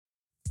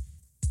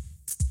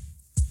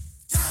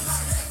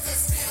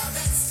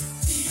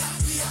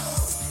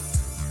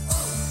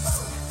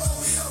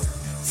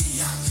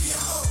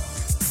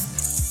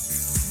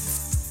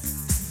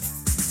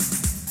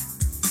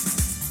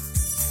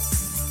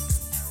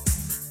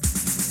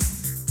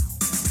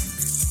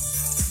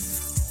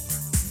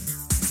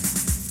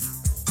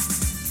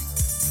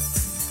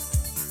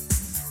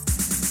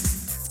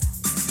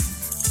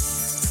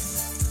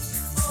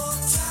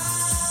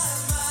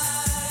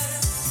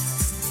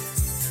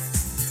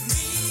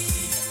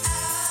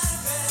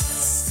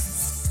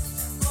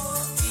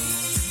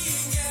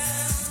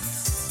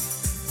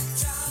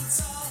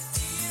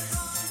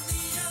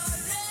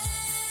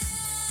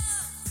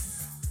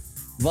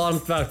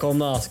Varmt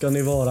välkomna ska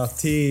ni vara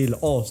till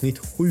avsnitt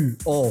 7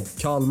 av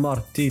Kalmar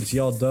tills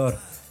jag dör.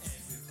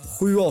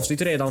 7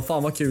 avsnitt redan,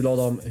 fan vad kul av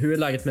dem. Hur är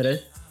läget med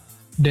dig?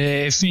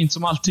 Det är fint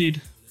som alltid.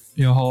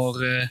 Jag har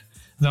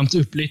värmt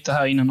upp lite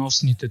här innan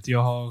avsnittet.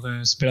 Jag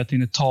har spelat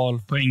in ett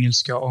tal på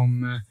engelska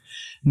om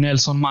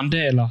Nelson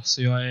Mandela,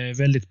 så jag är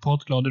väldigt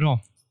poddglad idag.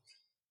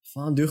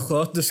 Fan, du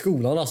sköter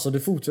skolan alltså. Du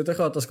fortsätter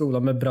sköta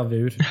skolan med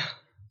bravur.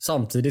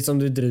 Samtidigt som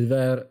du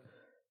driver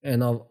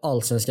en av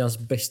allsvenskans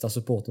bästa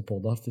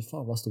supporterpoddar. Fy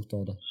fan vad stort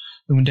av det.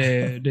 Men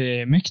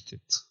det är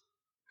mäktigt.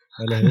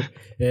 Eller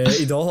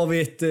hur? Idag har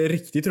vi ett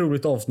riktigt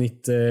roligt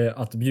avsnitt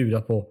att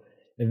bjuda på.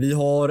 Vi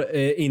har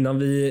innan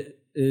vi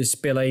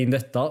spelar in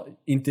detta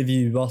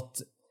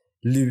intervjuat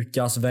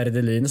Lukas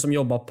Werdelin som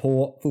jobbar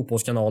på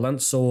Fotbollskanalen.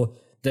 Så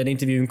den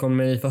intervjun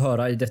kommer ni få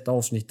höra i detta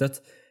avsnittet.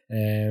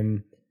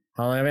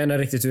 Jag vet inte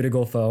riktigt hur det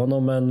går för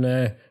honom, men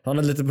han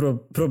har lite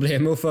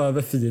problem med att få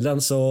över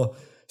filen, så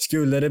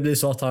skulle det bli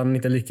så att han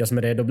inte lyckas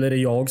med det, då blir det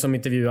jag som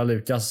intervjuar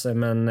Lukas.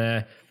 Men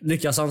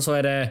lyckas han så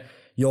är det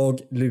jag,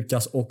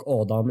 Lukas och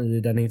Adam i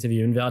den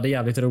intervjun. Vi hade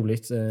jävligt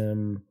roligt.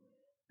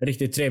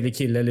 Riktigt trevlig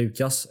kille,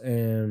 Lukas.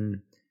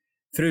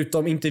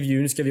 Förutom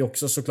intervjun ska vi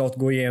också såklart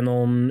gå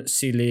igenom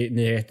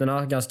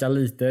silly-nyheterna. Ganska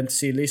lite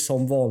silly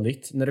som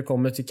vanligt när det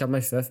kommer till Kalmar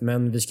FF,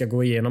 men vi ska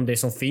gå igenom det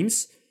som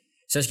finns.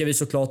 Sen ska vi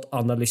såklart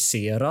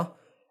analysera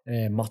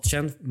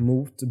matchen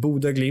mot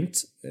Modig.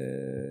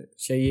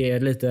 Ska ge er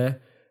lite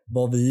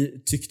vad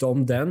vi tyckte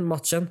om den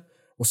matchen.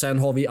 Och sen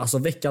har vi alltså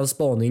veckans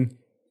spaning.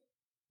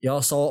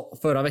 Jag sa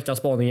förra veckans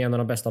spaning är en av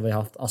de bästa vi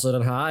haft. Alltså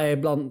den här är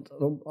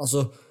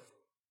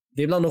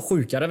det är bland de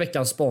sjukare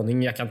veckans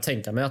spaning jag kan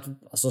tänka mig att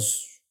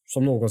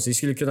som någonsin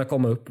skulle kunna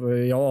komma upp.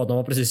 Jag och Adam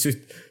har precis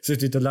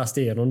suttit och läst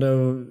igenom det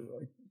och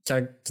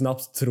kan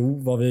knappt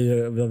tro vad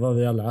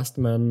vi har läst,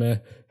 men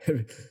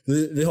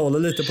vi håller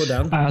lite på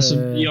den.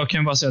 Alltså, jag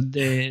kan bara säga att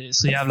det är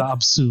så jävla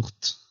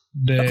absurt.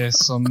 Det är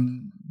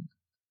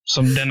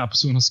som denna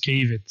person har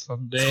skrivit. Så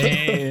det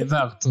är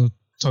värt att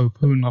ta upp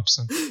 100%.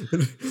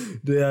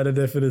 Det är det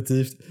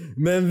definitivt.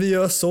 Men vi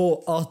gör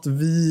så att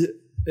vi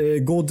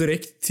går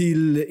direkt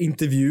till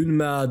intervjun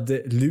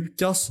med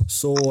Lukas.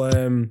 Så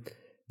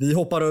vi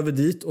hoppar över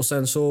dit och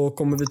sen så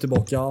kommer vi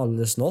tillbaka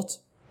alldeles snart.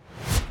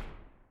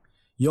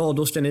 Ja,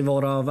 då ska ni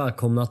vara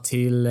välkomna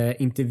till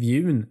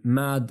intervjun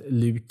med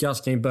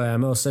Lukas. Kan jag börja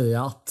med att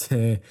säga att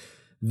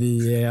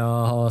vi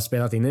har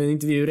spelat in en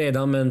intervju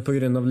redan, men på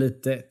grund av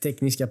lite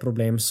tekniska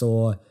problem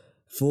så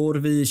får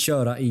vi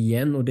köra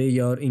igen och det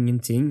gör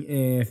ingenting.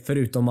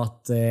 Förutom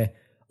att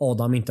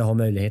Adam inte har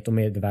möjlighet att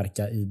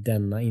medverka i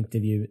denna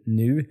intervju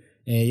nu.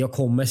 Jag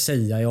kommer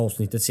säga i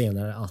avsnittet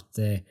senare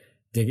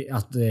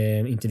att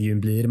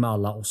intervjun blir med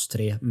alla oss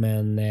tre,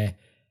 men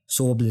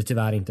så blir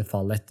tyvärr inte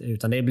fallet,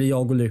 utan det blir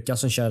jag och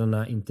Lukas som kör den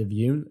här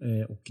intervjun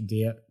och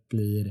det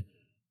blir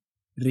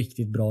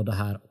riktigt bra det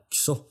här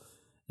också.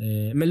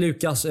 Men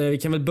Lukas, vi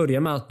kan väl börja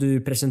med att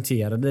du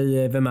presenterar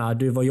dig. Vem är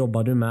du? Vad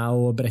jobbar du med?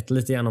 Och berätta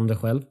lite grann om dig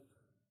själv.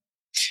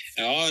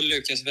 Ja,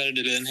 Lukas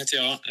Werdelin heter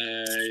jag.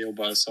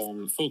 Jobbar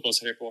som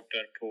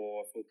fotbollsreporter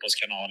på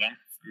Fotbollskanalen.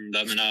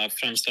 Där mina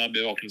främsta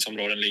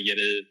bevakningsområden ligger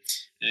i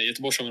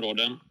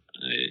Göteborgsområdet.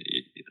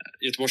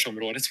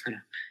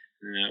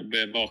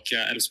 Bevaka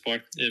Östborg,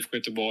 IFK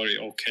Göteborg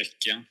och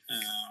Häcken.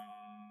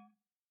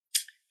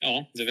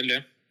 Ja, det är väl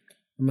det.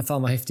 Men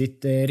fan vad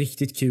häftigt. Det är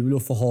riktigt kul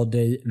att få ha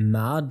dig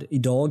med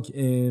idag.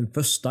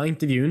 Första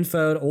intervjun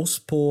för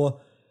oss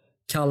på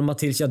Kalmar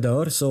tills jag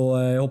dör, så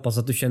jag hoppas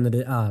att du känner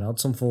dig ärad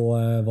som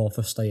får vara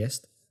första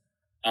gäst.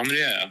 Ja, men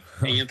det är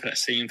jag. Ingen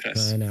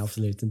press. Nej,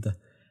 absolut inte.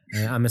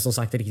 Men som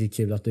sagt, det är riktigt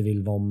kul att du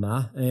vill vara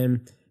med.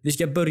 Vi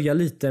ska börja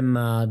lite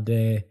med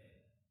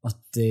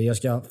att jag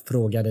ska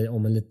fråga dig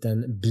om en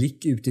liten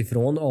blick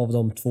utifrån av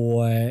de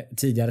 2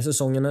 tidigare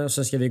säsongerna. Och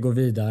sen ska vi gå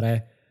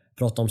vidare,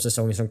 prata om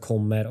säsongen som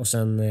kommer och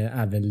sen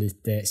även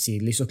lite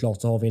silly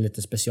såklart. Så har vi en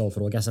liten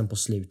specialfråga sen på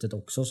slutet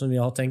också som vi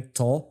har tänkt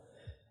ta.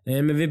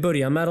 Men vi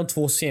börjar med de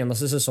 2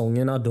 senaste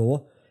säsongerna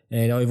då.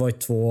 Det har ju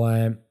varit 2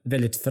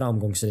 väldigt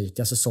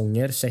framgångsrika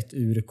säsonger sett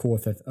ur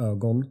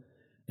KFF-ögon.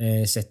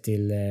 Sett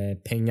till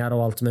pengar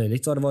och allt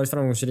möjligt så har det varit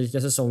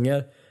framgångsrika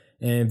säsonger.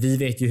 Vi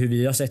vet ju hur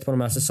vi har sett på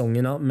de här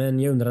säsongerna, men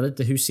jag undrar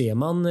lite, hur ser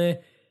man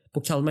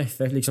på Kalmar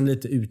FF liksom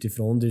lite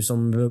utifrån, du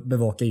som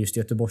bevakar just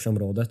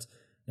Göteborgsområdet.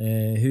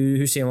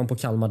 Hur ser man på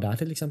Kalmar där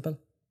till exempel?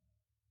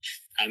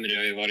 Ja, men det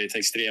har ju varit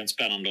extremt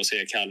spännande att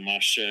se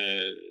Kalmars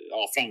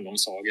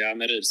framgångssaga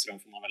med Rydström,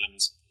 får man väl ändå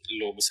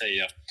lov att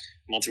säga.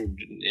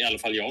 I alla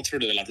fall jag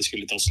trodde väl att det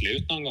skulle ta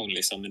slut någon gång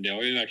liksom, men det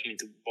har ju verkligen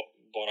inte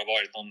bara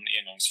varit någon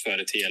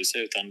engångsföreteelse,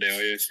 utan det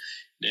har ju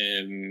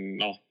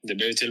det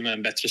blev ju till och med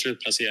en bättre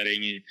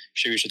slutplacering i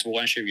 2022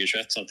 än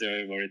 2021, så att det har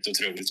ju varit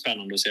otroligt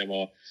spännande att se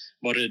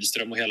vad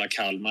Rydström och hela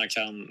Kalmar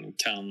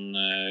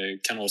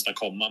kan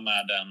åstadkomma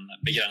med den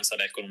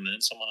begränsade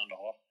ekonomin som man ändå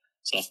har.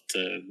 Så att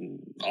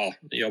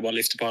jag bara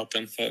lyfter på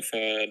hatten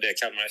för det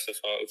Kalmar FF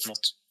har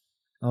uppnått.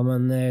 Ja,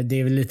 men det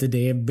är väl lite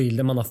det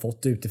bilden man har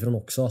fått utifrån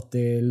också, att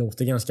det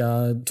låter ganska,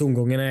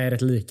 tongångarna är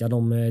rätt lika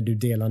de du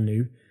delar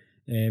nu.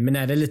 Men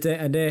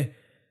är det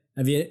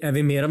Är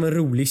vi mer av en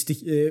rolig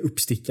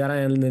uppstickare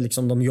än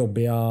liksom de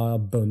jobbiga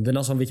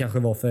bönderna som vi kanske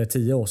var för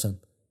 10 år sedan?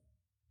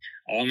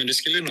 Ja, men det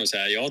skulle jag nog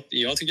säga.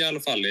 Jag tycker i alla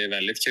fall det är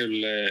väldigt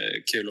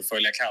kul att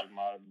följa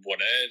Kalmar.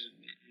 Både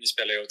ni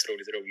spelar ju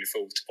otroligt rolig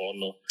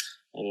fotboll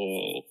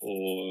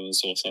och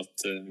så att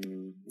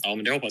ja,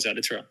 men det hoppas jag,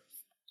 det tror jag.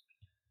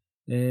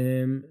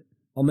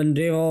 Ja, men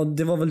det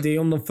var väl det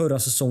om de förra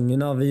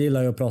säsongerna. Vi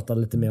gillar ju att prata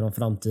lite mer om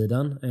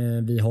framtiden.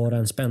 Vi har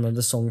en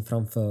spännande säsong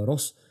framför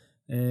oss.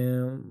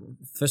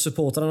 För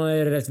supportrarna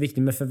är det rätt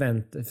viktigt med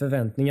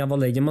förväntningar. Vad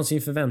lägger man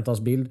sin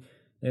förväntansbild?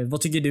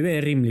 Vad tycker du är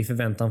en rimlig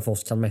förväntan för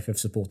oss Kalmar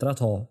FF-supportrar att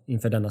ha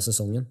inför denna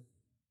säsongen?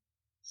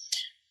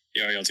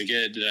 Ja, jag tycker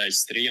det är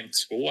extremt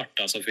svårt.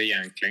 Alltså för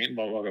egentligen,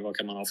 vad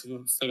kan man ha för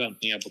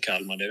förväntningar på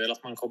Kalmar? Det är väl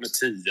att man kommer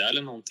 10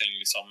 eller någonting.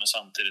 Liksom. Men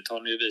samtidigt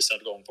har ni ju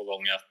visat gång på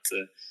gång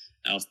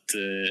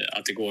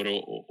att det går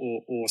att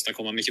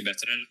åstadkomma mycket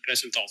bättre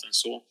resultat än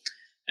så.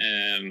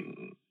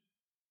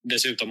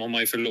 Dessutom har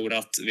man ju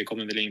förlorat, vi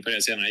kommer väl in på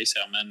det senare gissar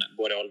jag, men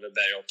både Oliver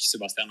Berg och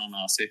Sebastian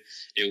Anasi,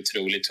 det är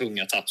otroligt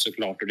tunga tapp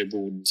såklart och det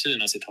borde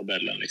synas i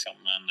tabellen liksom.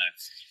 Men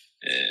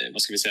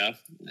vad ska vi säga,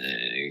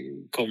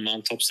 kommer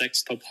man topp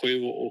 6, topp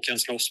 7 och kan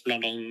slåss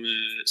bland de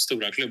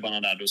stora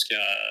klubbarna där, då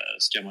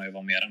ska man ju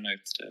vara mer än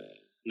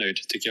nöjd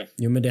tycker jag.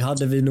 Jo, men det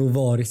hade vi nog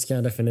varit, kan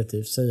jag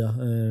definitivt säga.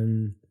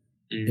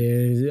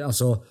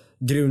 Alltså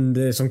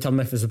som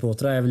Kalmar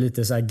FF-supportrar är väl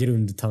lite så här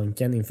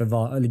grundtanken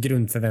eller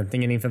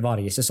grundförväntningen inför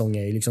varje säsong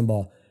är ju liksom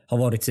bara har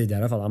varit tidigare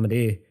i alla fall. Ja, men det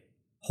är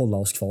hålla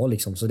oss kvar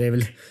liksom. Så det är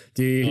väl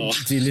det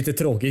är lite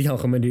tråkigt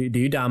kanske, men det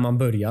är ju där man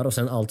börjar och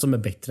sen allt som är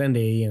bättre än det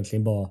är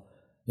egentligen bara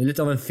det är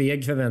lite av en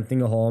feg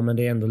förväntning att ha, men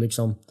det är ändå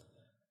liksom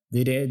det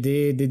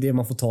är det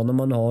man får ta när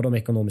man har de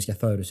ekonomiska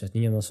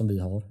förutsättningarna som vi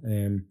har.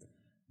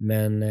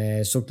 Men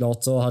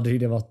såklart så hade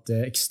det varit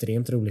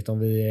extremt roligt om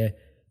vi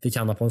fick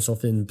hamna på en så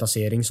fin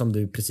placering som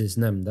du precis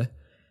nämnde.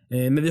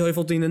 Men vi har ju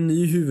fått in en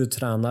ny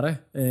huvudtränare.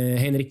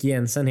 Henrik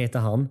Jensen heter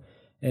han.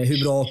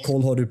 Hur bra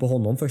koll har du på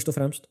honom först och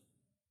främst?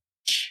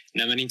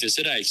 Nej, men inte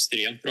så där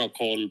extremt bra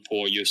koll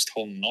på just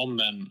honom,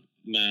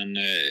 men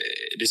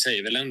det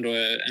säger väl ändå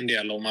en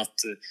del om att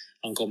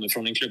han kommer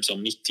från en klubb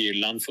som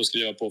Midtjylland, får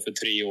skriva på för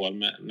 3 år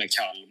med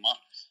Kalmar.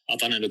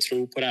 Att han ändå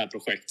tror på det här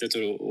projektet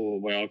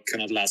och vad jag har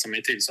kunnat läsa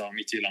mig till så har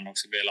Midtjylland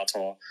också velat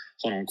ha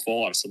honom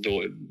kvar. Så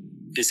då,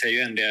 det säger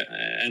ju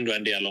ändå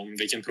en del om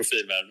vilken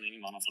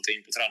profilvärvning man har fått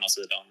in på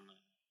tränarsidan,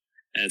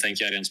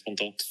 tänker jag rent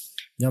spontant.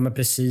 Ja, men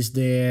precis.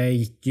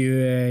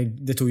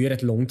 Det tog ju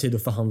rätt lång tid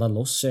att förhandla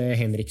loss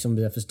Henrik, som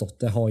vi har förstått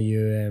det. Har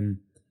ju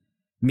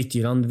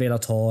Midtjylland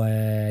velat ha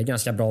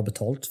ganska bra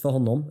betalt för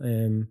honom.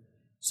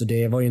 Så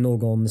det var ju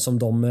någon som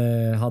de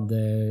hade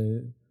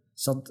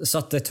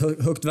satt ett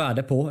högt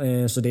värde på.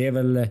 Så det är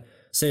väl,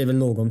 säger väl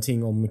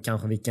någonting om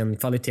kanske vilken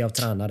kvalitet av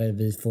tränare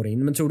vi får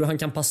in. Men tror du han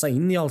kan passa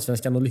in i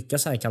Allsvenskan och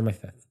lyckas här i Kalmar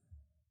FF?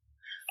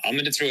 Ja,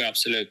 men det tror jag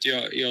absolut.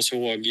 Jag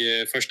såg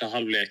första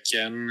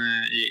halvleken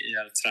i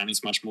en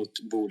träningsmatch mot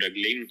Modig,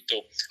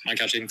 och man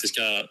kanske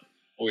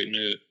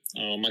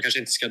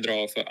inte ska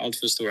dra för allt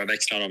för stora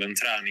växlar av en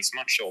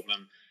träningsmatch,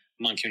 men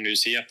man kunde ju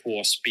se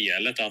på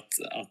spelet att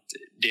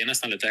det är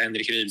nästan lite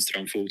Henrik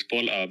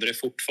Rydström-fotboll över det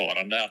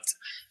fortfarande. Att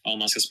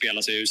man ska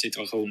spela sig ur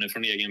situationer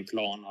från egen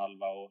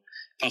planhalva och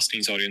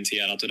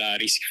passningsorienterat och det här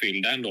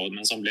riskfyllda ändå,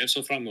 men som blev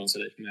så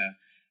framgångsrikt med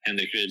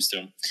Henrik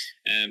Rydström.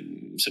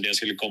 Så det jag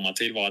skulle komma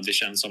till var att det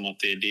känns som att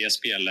det är det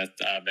spelet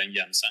även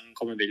Jensen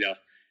kommer vilja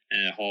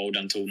ha och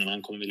den tonen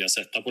han kommer vilja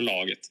sätta på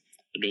laget.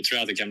 Då tror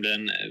jag att det kan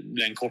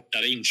bli en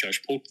kortare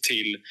inkörsport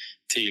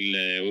till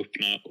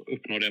att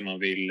uppnå det man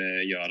vill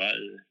göra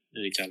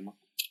i Kalmar.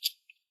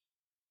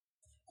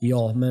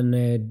 Ja, men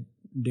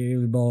det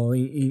är bara att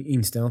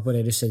instämma på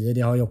det du säger.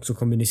 Det har ju också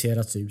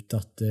kommunicerats ut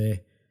att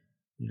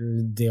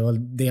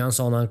det han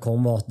sa när han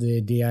kom var att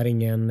det är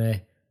ingen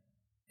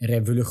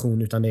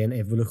revolution utan det är en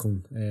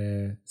evolution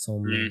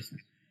som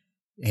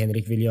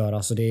Henrik vill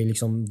göra. Så det är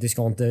liksom, det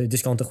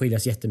ska inte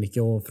skiljas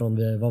jättemycket från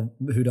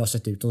hur det har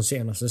sett ut de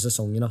senaste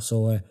säsongerna.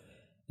 Så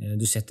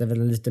du sätter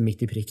väl lite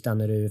mitt i prick där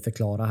när du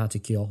förklarar här,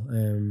 tycker jag.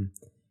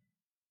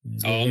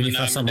 Ja, men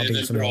det är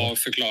väl bra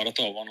förklarat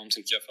av honom,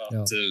 tycker jag, för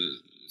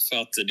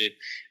att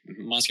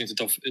man ska inte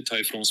ta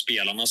ifrån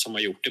spelarna som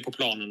har gjort det på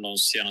planen de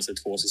senaste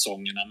 2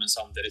 säsongerna, men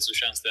samtidigt så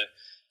känns det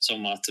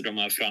som att de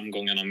här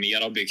framgångarna mer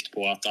har byggt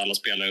på att alla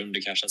spelare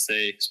underkastar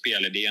sig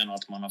spelidén och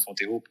att man har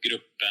fått ihop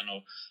gruppen,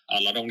 och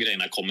alla de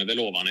grejerna kommer väl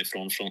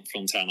ovanifrån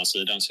från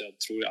tränarsidan. Så jag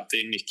tror att det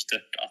är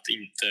nyktert att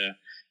inte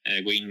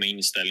gå in med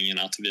inställningen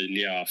att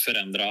vilja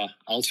förändra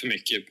allt för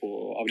mycket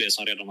av det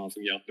som redan har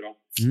fungerat bra.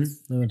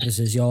 Ja,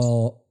 precis. Jag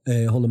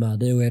håller med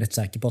dig och är rätt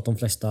säker på att de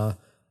flesta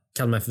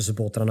Kalmar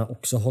FF-supportrarna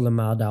också håller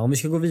med där. Om vi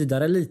ska gå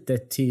vidare lite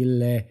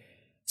till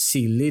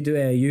Silly, du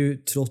är ju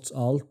trots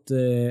allt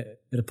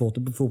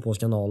reporter på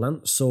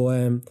Fotbollskanalen, så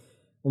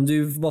om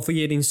du bara får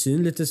ge din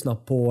syn lite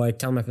snabbt på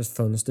Kalmar FFs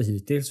fönster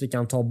hittills. Vi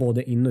kan ta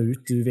både in och ut.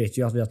 Du vet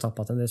ju att vi har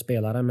tappat en del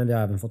spelare, men vi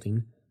har även fått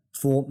in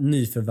 2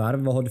 nyförvärv.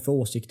 Vad har du för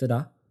åsikter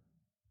där?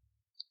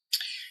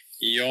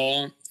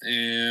 Ja,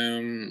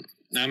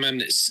 Nej,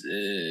 men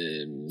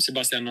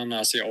Sebastian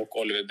Anasi och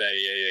Oliver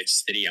Berg är ju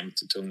extremt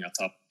tunga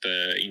tapp.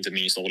 Inte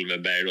minst Oliver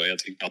Berg då. Jag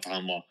tyckte att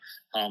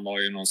han var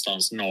ju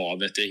någonstans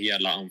navet i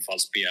hela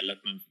anfallsspelet.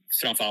 Men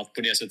framförallt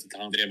på det sättet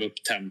att han drev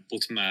upp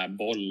tempot med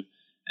boll.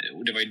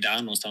 Och det var ju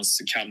där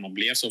någonstans Kalmar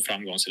blev så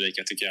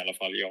framgångsrika, tycker jag i alla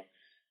fall jag.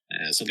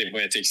 Så det var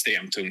ett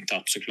extremt tungt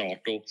tapp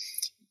såklart. Och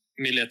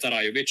Mileta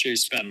Rajovic är ju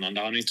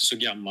spännande. Han är inte så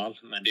gammal,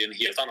 men det är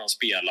en helt annan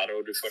spelare.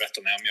 Och du får rätta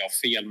mig om jag har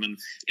fel, men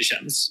det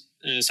känns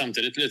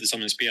samtidigt lite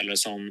som en spelare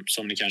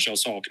som ni kanske har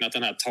saknat.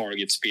 Den här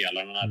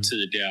target-spelaren, den här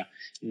tidiga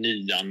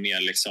nian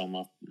med, liksom,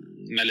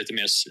 med lite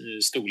mer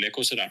storlek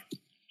och sådär.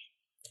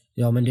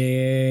 Ja, men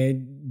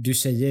du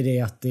säger det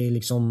att det är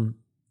liksom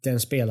den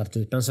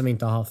spelartypen som vi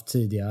inte har haft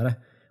tidigare.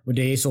 Och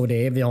det är så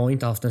det är. Vi har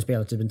inte haft den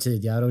spelartypen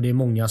tidigare. Och det är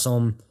många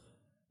som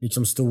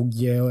liksom stod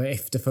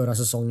efter förra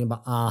säsongen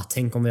bara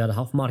tänk om vi hade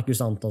haft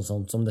Marcus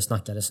Antonsson, som det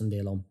snackades en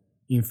del om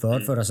inför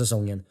förra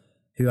säsongen.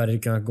 Hur hade det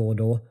kunnat gå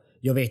då?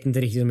 Jag vet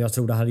inte riktigt om jag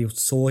tror det hade gjort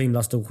så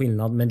himla stor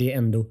skillnad, men det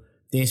är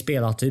en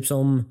spelartyp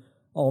som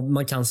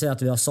man kan säga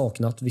att vi har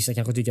saknat. Vissa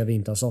kanske tycker att vi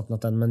inte har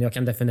saknat den, men jag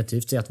kan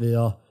definitivt säga att vi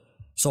har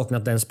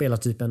saknat den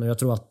spelartypen, och jag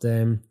tror att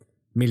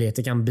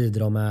Milete kan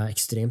bidra med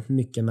extremt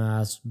mycket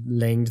med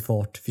längd,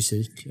 fart,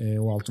 fysik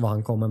och allt vad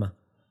han kommer med.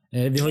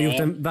 Vi har gjort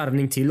en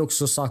värvning till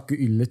också, Saku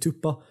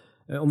Ylletuppa.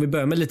 Om vi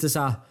börjar med lite så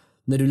här,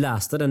 när du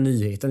läste den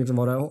nyheten, liksom,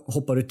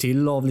 hoppade du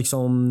till av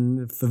liksom,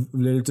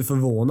 blev du lite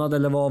förvånad,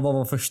 eller vad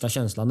var första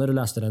känslan när du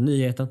läste den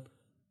nyheten?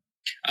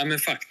 Ja, men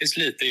faktiskt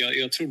lite.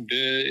 Jag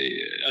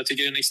tycker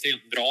det är en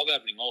extremt bra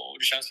värvning, och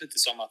det känns lite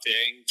som att det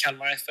är en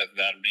Kalmar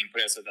FF-värvning på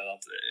det sättet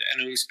att en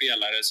ung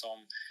spelare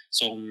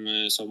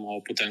som har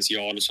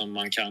potential som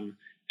man kan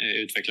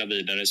utveckla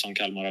vidare, som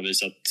Kalmar har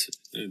visat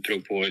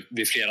prov på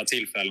vid flera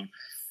tillfällen.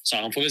 Så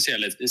han får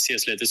väl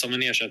ses lite som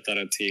en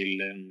ersättare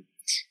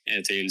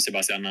till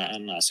Sebastian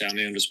Anasi. Han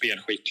är ändå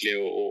spelskicklig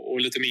och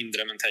lite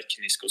mindre men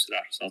teknisk och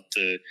sådär. Så att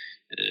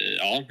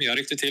ja, jag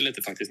ryckte till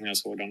lite faktiskt när jag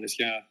såg den. Det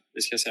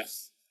ska jag säga.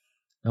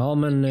 Ja,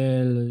 men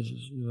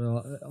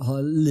jag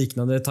har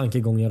liknande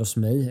tankegångar hos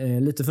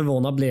mig. Lite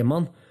förvånad blev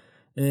man.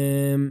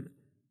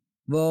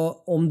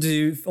 Om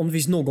det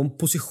finns någon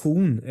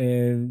position,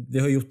 vi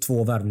har gjort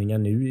 2 värvningar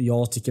nu.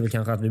 Jag tycker väl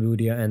kanske att vi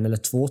borde göra 1 eller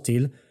 2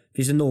 till.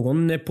 Finns det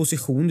någon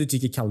position du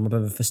tycker Kalmar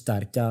behöver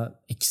förstärka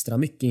extra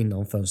mycket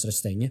innan fönstret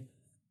stänger?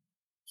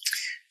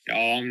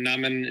 Ja, nej,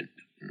 men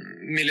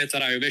Mileta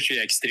Rajovic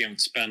är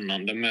extremt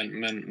spännande,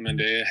 men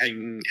det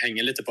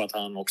hänger lite på att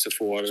han också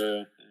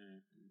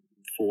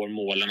får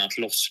målen att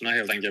lossna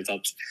helt enkelt.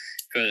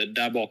 För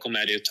där bakom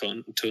är det ju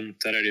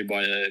tunt, där är det ju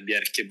bara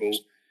Bjärkebo.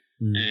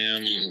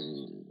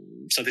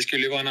 Så det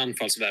skulle ju vara en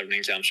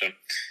anfallsvärvning kanske,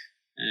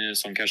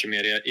 som kanske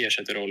mer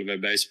ersätter Oliver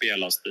Bergs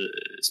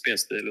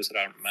spelstil och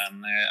sådär. Men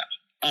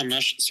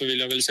annars så vill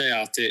jag väl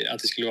säga att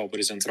det skulle vara på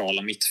det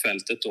centrala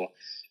mittfältet då.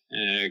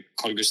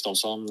 Carl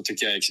Gustafsson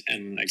tycker jag är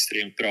en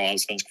extremt bra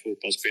allsvensk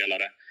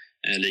fotbollsspelare.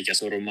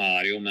 Likaså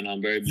Romario, men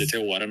han börjar bli till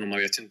åren och man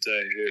vet inte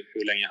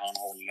hur länge han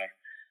håller.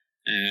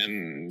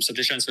 Så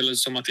det känns väl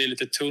som att det är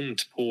lite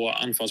tunt på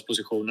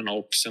anfallspositionen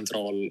och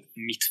central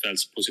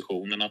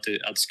mittfältspositionen. Att det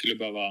skulle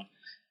behöva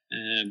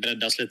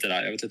breddas lite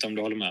där. Jag vet inte om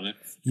du håller med mig.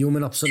 Jo,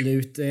 men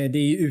absolut. Det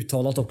är ju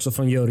uttalat också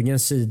från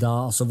Jörgens sida,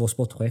 alltså vår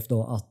sportchef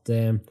då, att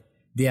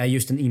det är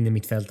just en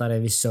innermittfältare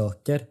vi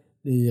söker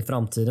i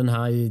framtiden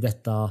här i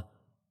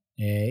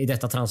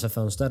detta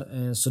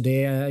transferfönster. Så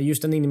det är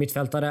just en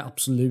innermittfältare,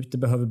 absolut. Det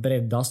behöver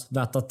breddas.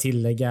 Värt att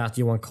tillägga att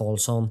Johan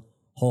Karlsson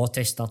har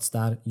testats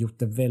där, gjort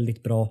det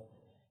väldigt bra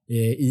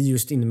i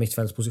just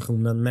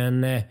innermittfältspositionen.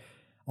 Men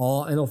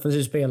ja, en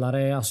offensiv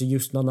spelare, alltså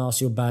just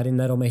Nanasi och Berg,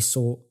 när de är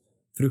så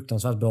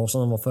fruktansvärt bra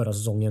som de var förra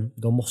säsongen,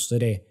 då måste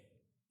det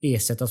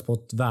ersättas på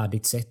ett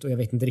värdigt sätt, och jag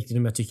vet inte riktigt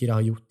om jag tycker det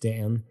har gjort det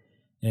än.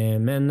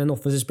 Men en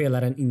offensiv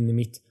spelare, en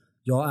innermitt.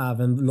 Jag har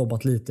även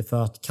lobbat lite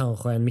för att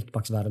kanske en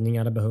mittbacksvärvning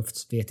hade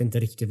behövts. Vet inte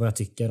riktigt vad jag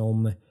tycker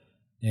om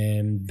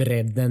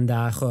bredden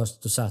där.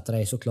 Sjöstedt och Sätra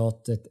är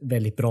såklart ett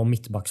väldigt bra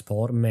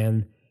mittbackspar,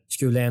 men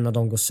skulle en av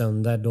dem gå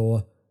sönder,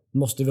 då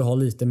måste vi ha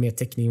lite mer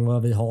täckning än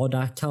vad vi har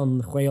där,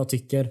 kanske, jag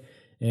tycker.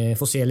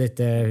 Får se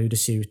lite hur det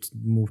ser ut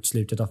mot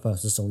slutet av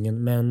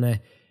försäsongen. Men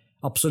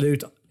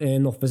absolut,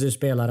 en offensiv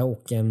spelare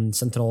och en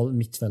central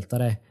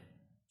mittfältare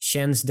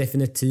känns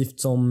definitivt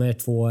som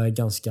 2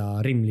 ganska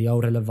rimliga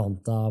och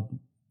relevanta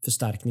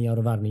förstärkningar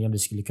och värvningar vi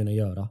skulle kunna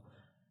göra.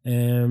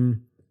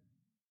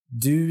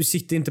 Du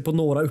sitter inte på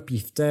några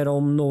uppgifter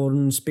om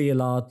någon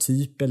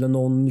spelartyp eller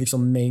någon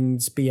liksom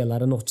mängd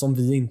spelare, något som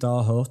vi inte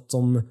har hört,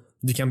 som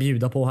du kan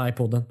bjuda på här i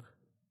podden?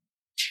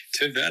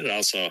 Tyvärr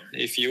alltså.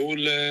 I fjol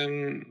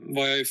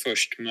var jag ju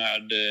först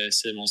med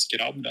Simon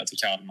Skrabb där till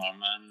Kalmar,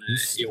 men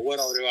i år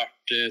har det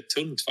varit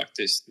tunt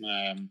faktiskt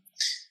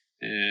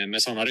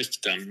med sådana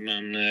rykten.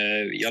 Men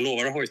jag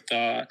lovar att hojta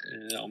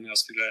om jag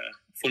skulle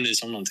få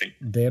nys om någonting.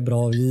 Det är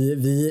bra.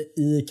 Vi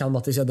i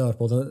Kalmar tills jag dör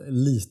på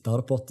den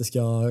litar på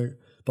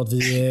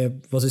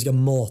att vi ska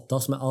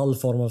matas med all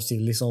form av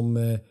sill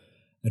som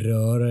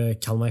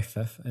rör Kalmar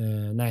FF.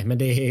 Nej, men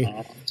det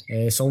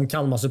är som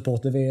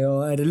Kalmar-supporter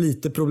är det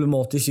lite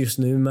problematiskt just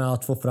nu med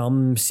att få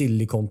fram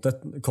silly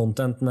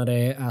content när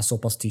det är så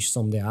pass tyst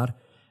som det är.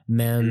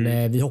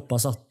 Men vi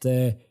hoppas att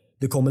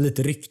det kommer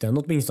lite rykten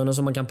åtminstone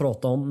som man kan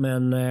prata om.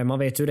 Men man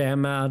vet hur det är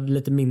med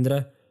lite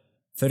mindre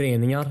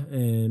föreningar.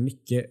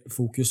 Mycket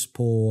fokus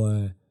på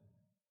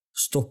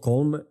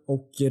Stockholm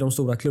och de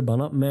stora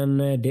klubbarna. Men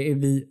det är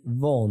vi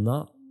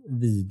vana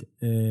vid.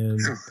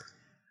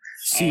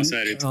 Ja, så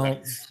är det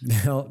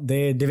ja,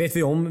 det vet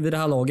vi om vid det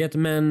här laget.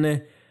 Men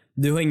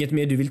du har inget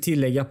mer du vill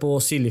tillägga på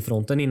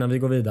Silly-fronten innan vi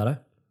går vidare?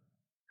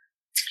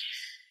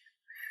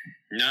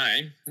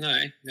 Nej,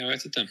 jag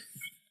vet inte.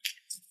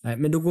 Nej,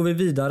 men då går vi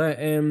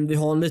vidare. Vi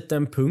har en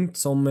liten punkt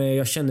som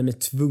jag kände mig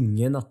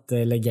tvungen att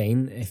lägga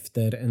in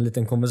efter en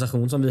liten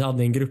konversation som vi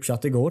hade i en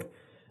gruppchatt igår.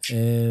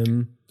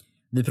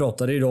 Vi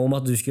pratade ju då om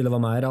att du skulle vara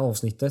med i det här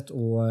avsnittet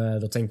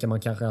och då tänker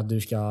man kanske att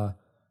du ska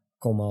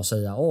komma och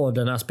säga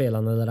den här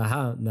spelaren eller det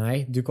här.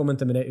 Nej, du kommer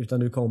inte med det utan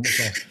du kommer och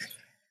sa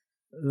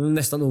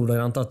nästan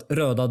ordagrant att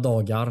röda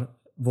dagar,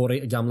 vår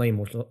gamla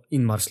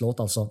inmarschlåt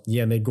alltså,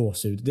 ger mig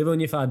gåshud. Det var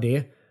ungefär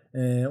det.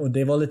 Och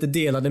det var lite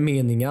delade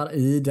meningar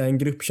i den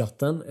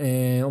gruppchatten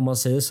om man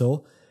säger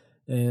så.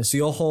 Så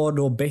jag har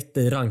då bett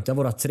dig ranka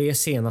våra 3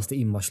 senaste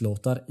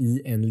inmarschlåtar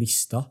i en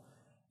lista.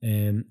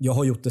 Jag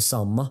har gjort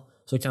detsamma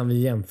så kan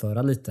vi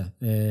jämföra lite.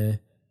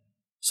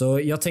 Så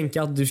jag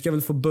tänker att du ska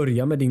väl få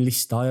börja med din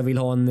lista. Jag vill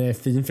ha en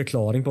fin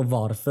förklaring på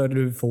varför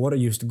du får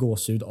just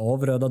gåshud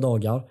av röda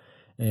dagar.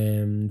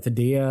 För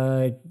det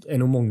är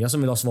nog många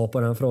som vill ha svar på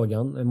den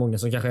frågan. Många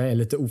som kanske är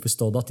lite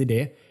oförstådda till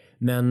det.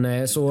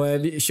 Men så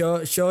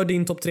kör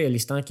din topp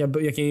 3-lista.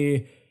 Jag kan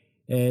ju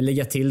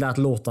lägga till det att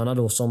låtarna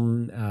då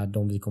som är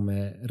de vi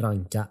kommer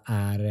ranka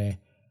är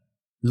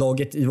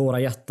Laget i våra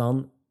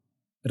hjärtan,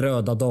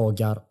 Röda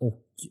dagar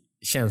och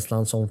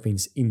Känslan som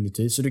finns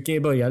inuti. Så du kan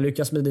ju börja,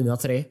 Lukas, med dina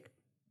 3.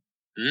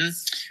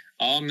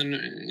 Ja, men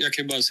jag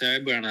kan ju bara säga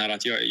i början här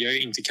att jag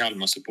är inte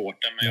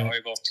Kalmar-supporter, men jag har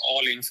ju gått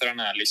all in för den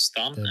här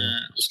listan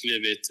och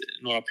skrivit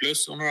några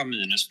plus och några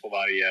minus på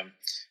varje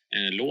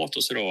låt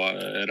och så då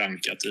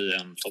rankat i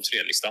en topp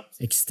 3-lista.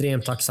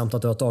 Extremt tacksamt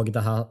att du har tagit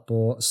det här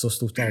på så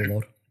stort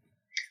allvar.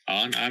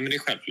 Ja, men det är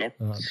självklart.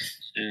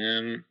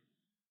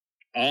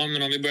 Ja,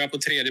 men om vi börjar på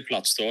 3:e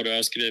plats då har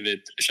jag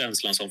skrivit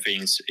Känslan som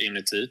finns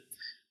inuti.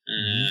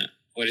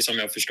 Och det är som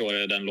jag förstår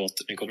är den låt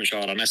ni kommer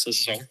köra nästa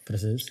säsong.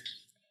 Precis.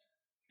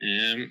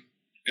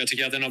 Jag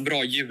tycker att den har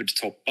bra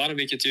ljudtoppar,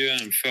 vilket ju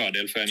är en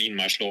fördel för en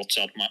inmarschlåt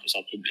så att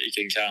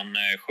publiken kan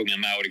sjunga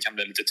med och det kan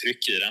bli lite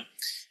tryck i den.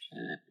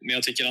 Men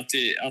jag tycker att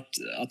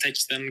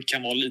texten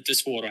kan vara lite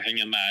svår att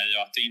hänga med i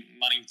och att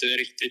man inte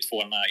riktigt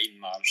får den här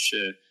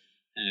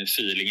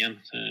inmarsch-feelingen.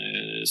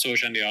 Så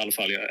kände jag i alla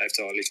fall efter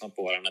att ha lyssnat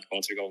på den ett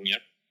par, 3 gånger.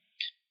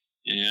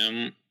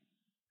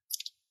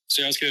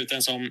 Så jag har skrivit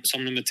den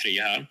som nummer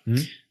 3 här.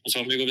 Och så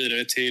om vi går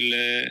vidare till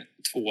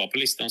 2 på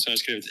listan så har jag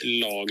skrivit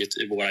Laget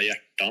i våra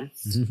hjärtan.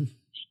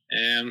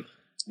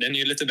 Den är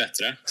ju lite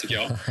bättre, tycker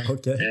jag.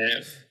 Okay.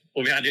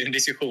 Och vi hade ju en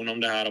diskussion om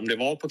det här, om det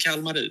var på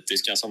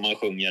kalmaritiska som man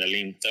sjunger eller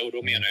inte. Och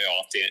då menar jag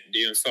att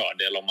det är en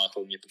fördel om man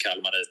sjunger på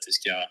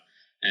kalmaritiska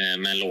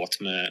med en låt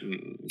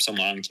som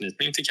har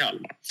anknytning till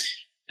Kalmar.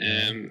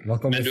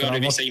 Men du hade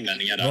vissa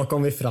invändningar där. Vad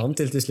kom vi fram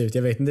till slut?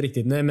 Jag vet inte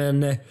riktigt. Nej,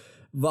 men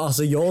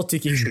alltså, jag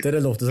tycker inte det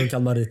låter som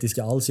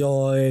kalmaritiska alls.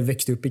 Jag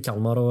växte upp i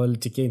Kalmar och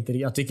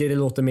jag tycker det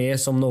låter mer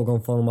som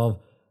någon form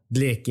av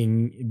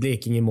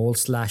Blekingemål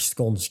 /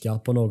 skånska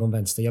på någon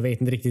vänster. Jag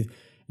vet inte riktigt.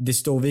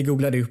 Vi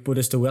googlade upp och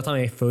det stod att han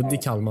är född i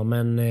Kalmar,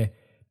 men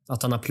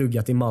att han har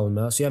pluggat i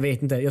Malmö. Så jag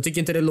vet inte. Jag tycker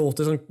inte det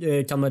låter som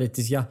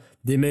kalmaritiska.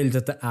 Det är möjligt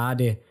att det är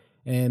det.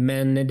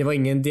 Men det var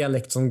ingen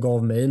dialekt som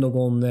gav mig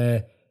någon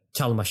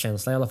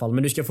Kalmarkänsla i alla fall.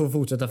 Men du ska få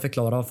fortsätta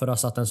förklara för att ha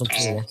satt den som 2.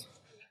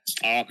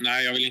 Ja,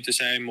 nej, jag vill inte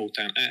säga emot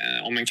den.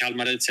 Om en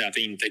kalmarit säger att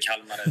det inte är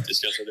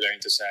kalmaritiska så vill jag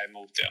inte säga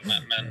emot det.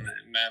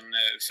 Men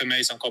för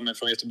mig som kommer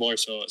från Göteborg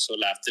så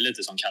lät det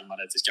lite som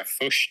kalmaritiska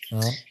först.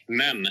 Ja.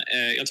 Men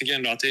jag tycker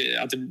ändå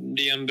att det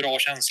blir en bra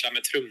känsla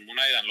med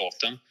trummorna i den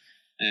låten.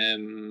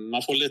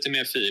 Man får lite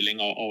mer feeling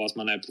av att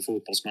man är på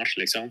fotbollsmatch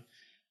liksom.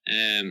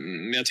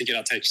 Men jag tycker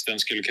att texten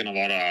skulle kunna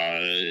vara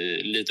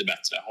lite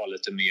bättre. Ha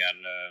lite mer...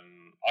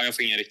 jag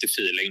får ingen riktig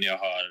feeling när jag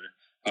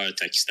hör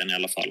texten i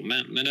alla fall.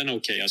 Men den är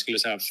okej. Jag skulle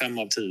säga 5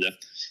 av 10.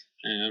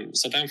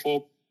 Så den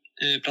får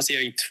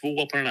placering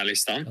 2 på den här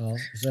listan. Ja,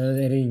 så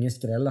är det ingen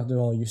skräll att du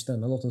har just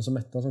denna låten som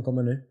etta som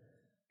kommer nu?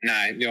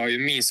 Nej, vi har ju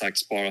minst sagt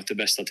sparat det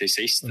bästa till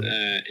sist.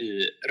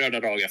 I Röda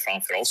dagar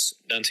framför oss.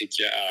 Den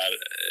tycker jag är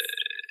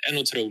en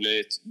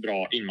otroligt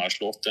bra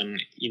inmarschlåt. Den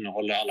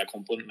innehåller alla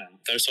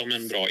komponenter som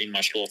en bra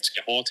inmarschlåt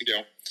ska ha, tycker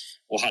jag.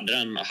 Och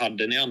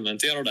hade ni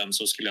använt er av den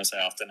så skulle jag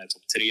säga att den är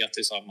topp 3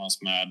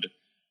 tillsammans med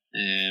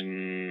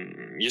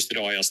Just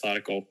idag är jag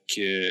stark och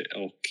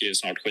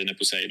Snart skiner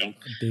Poseidon.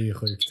 Det är ju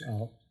sjukt,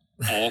 ja.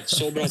 Ja,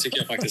 så bra tycker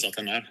jag faktiskt att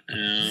den är.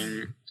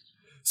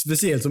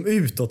 Speciellt som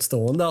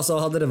utåtstående. Alltså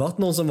hade det varit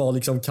någon som var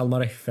liksom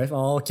Kalmar FF,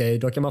 okej,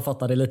 då kan man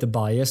fatta det lite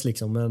bias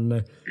liksom. Men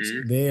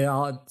det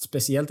är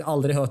speciellt,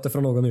 aldrig hört det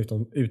från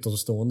någon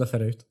utåtstående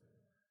förut.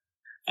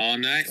 Ja,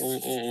 nej,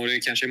 och det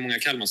är kanske många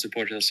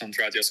Kalmar-supportrar som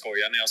tror att jag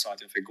skojar när jag sa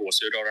att jag fick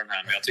gåshud av den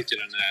här, men jag tycker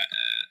den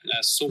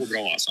är så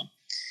bra alltså.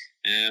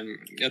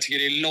 Jag tycker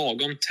det är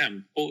lagom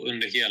tempo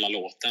under hela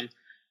låten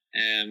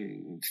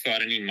för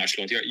en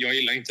inmarschlåt. Jag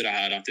gillar inte det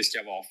här att det ska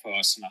vara för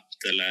snabbt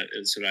eller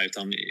sådär,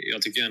 utan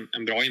jag tycker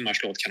en bra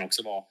inmarschlåt kan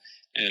också vara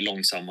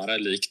långsammare,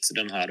 likt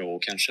den här då,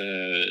 kanske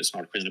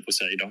Snart skiner på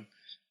sig då.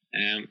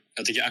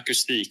 Jag tycker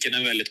akustiken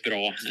är väldigt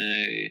bra,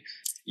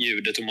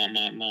 ljudet, och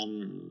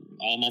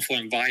man får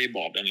en vibe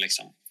av den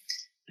liksom.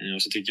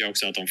 Och så tycker jag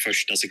också att de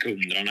första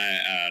sekunderna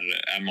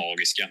är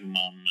magiska.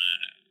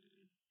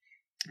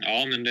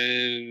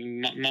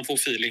 Man får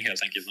feeling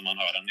helt enkelt när man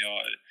hör den.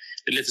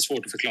 Det är lite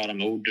svårt att förklara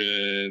med ord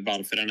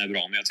varför den är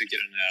bra, men jag tycker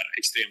den är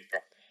extremt bra.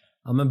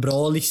 Ja, men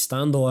bra,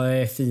 listan då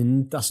är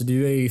fint. Alltså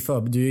du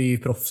är ju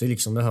proffsig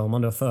liksom, det hör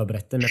man. Du har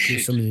förberett den med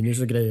plus och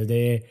minus och grejer.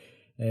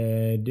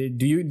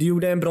 Du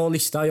gjorde en bra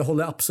lista. Jag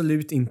håller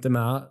absolut inte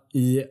med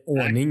i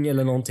ordning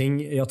eller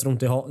någonting. Jag tror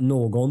inte jag har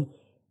någon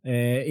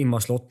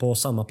inmarschlåt på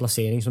samma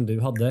placering som du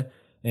hade.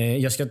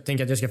 Jag ska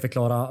tänka att jag ska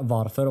förklara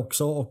varför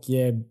också och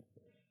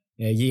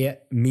ge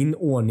min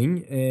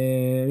ordning.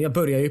 Jag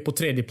börjar ju på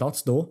 3:e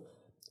plats då,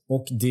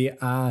 och det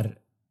är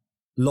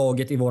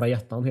Laget i våra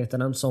hjärtan heter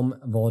den, som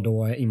var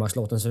då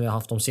inmarschlåten som vi har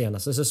haft de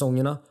senaste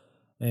säsongerna.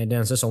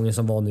 Den säsongen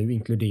som var nu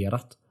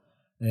inkluderat.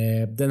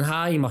 Den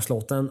här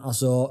inmarschlåten,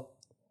 alltså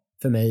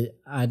för mig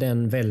är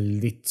den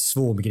väldigt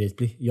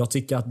svårbegriplig. Jag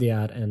tycker att det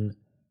är en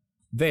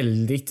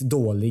väldigt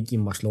dålig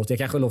inmarschlåt. Jag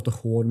kanske låter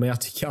hård, men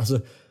jag tycker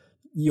alltså,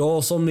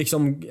 jag som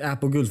liksom är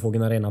på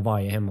Guldfågeln Arena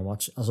varje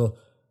hemmamatch, alltså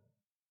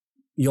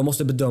jag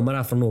måste bedöma det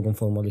här från någon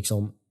form av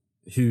liksom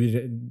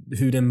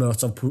hur den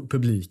möts av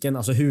publiken.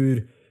 Alltså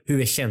hur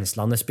är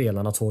känslan när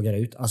spelarna tågar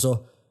ut.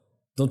 Alltså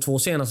de 2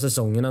 senaste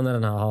säsongerna när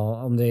den här,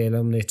 om det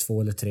är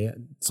 2 eller 3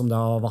 som det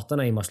har varit den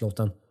här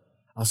inmarschlåten.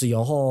 Alltså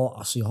jag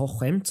har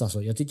skämts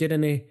alltså. Jag tycker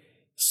den är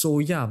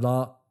så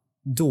jävla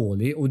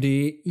dålig, och det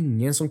är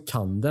ingen som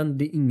kan den.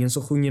 Det är ingen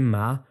som sjunger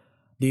med.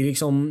 Det är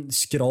liksom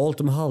skralt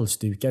med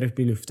halsdukar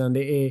uppe i luften.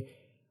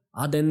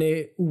 Den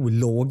är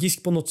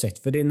ologisk på något sätt,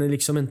 för den är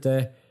liksom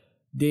inte.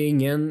 Det är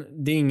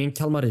ingen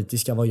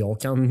kalmaritiska vad jag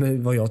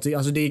tycker.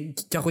 Alltså det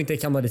kanske inte är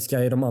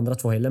kalmaritiska i de andra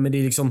 2 heller, men det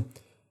är liksom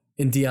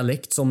en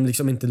dialekt som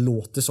liksom inte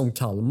låter som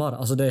Kalmar.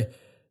 Alltså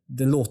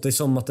den låter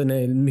som att den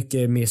är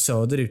mycket mer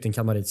söderut än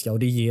kalmaritiska, och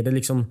det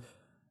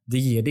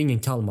ger det ingen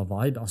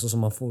Kalmar-vibe, alltså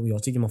som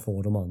jag tycker man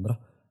får de andra.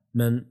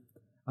 Men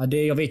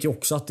jag vet ju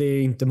också att det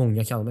är inte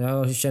många Kalmar.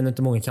 Jag känner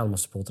inte många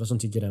Kalmar-supportrar som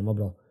tycker den var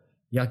bra.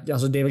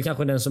 Alltså det är väl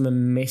kanske den som är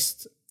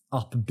mest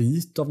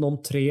upbeat av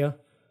de 3.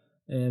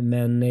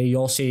 Men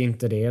jag ser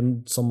inte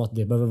det som att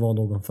det behöver vara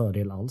någon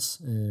fördel alls.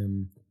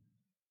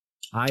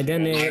 Nej,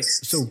 den är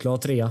solklar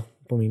 3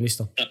 på min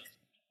lista.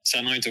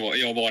 Sen har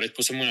jag varit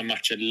på så många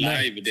matcher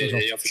live.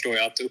 Jag förstår ju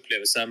att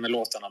upplevelsen med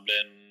låtarna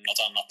blir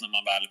något annat när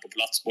man väl är på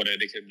plats.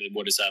 Det kan bli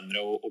både sämre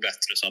och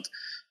bättre. Så att,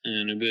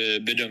 nu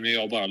bedömer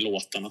jag bara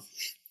låtarna.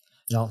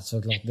 Ja,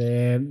 såklart.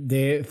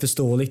 Det är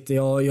förståeligt.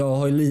 Jag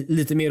har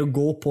lite mer att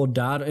gå på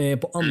där.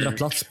 På andra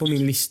plats på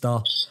min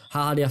lista,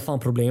 här hade jag fan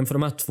problem för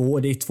de här 2.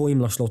 Det är 2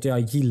 inmarschlåtar jag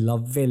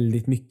gillar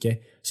väldigt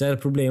mycket. Så jag har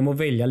problem att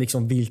välja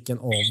liksom vilken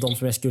av dem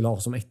som jag skulle ha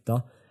som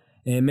etta.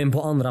 Men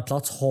på andra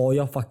plats har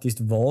jag faktiskt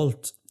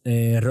valt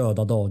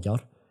Röda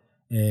dagar.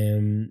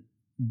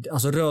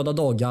 Alltså Röda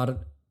dagar,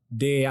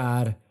 det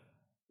är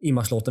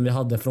inmarschlåten vi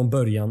hade från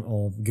början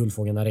av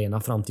Guldfågeln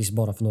Arena fram tills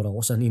bara för några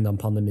år sedan innan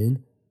pandemin.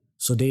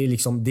 Så det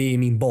är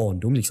min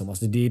barndom liksom.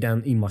 Alltså det är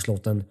den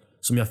inmarschlåten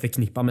som jag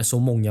förknippar med så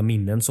många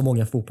minnen, så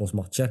många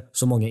fotbollsmatcher,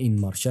 så många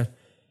inmarscher.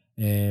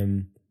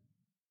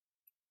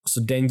 Så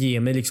den ger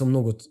mig liksom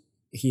något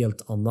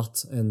helt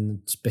annat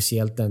än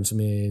speciellt den som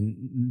är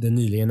den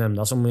nyligen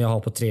nämnda som jag har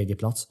på 3:e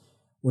plats.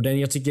 Och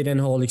jag tycker den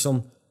har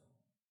liksom,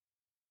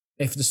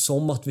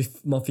 eftersom att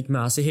man fick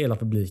med sig hela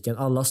publiken,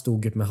 alla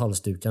stod upp med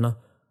halsdukarna,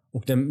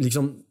 och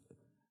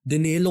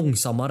den är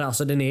långsammare,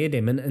 alltså den är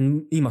det, men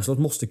en inmarschlåt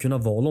måste kunna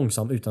vara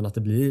långsam utan att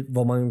det blir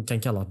vad man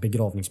kan kalla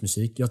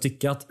begravningsmusik. Jag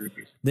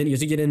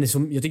tycker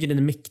den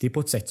är mäktig på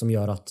ett sätt som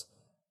gör att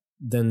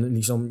den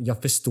liksom,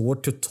 jag förstår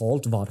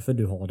totalt varför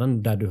du har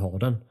den där du har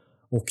den,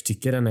 och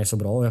tycker den är så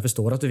bra, och jag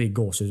förstår att du vill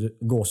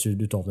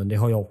gåshud utav den. Det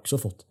har jag också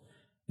fått.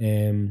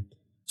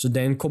 Så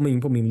den kommer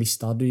in på min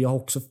lista. Jag har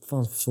också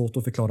svårt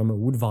att förklara med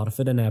ord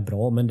varför den är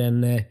bra, men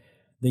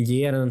den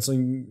ger en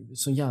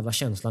sån jävla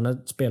känsla när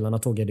spelarna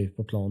tågade ut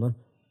på planen.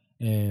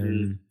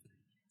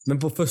 Men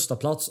på första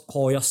plats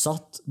har jag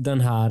satt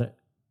den här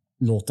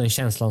låten,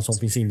 känslan som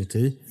finns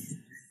inuti.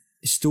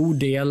 Stor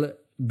del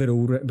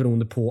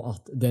beroende på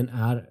att den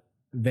är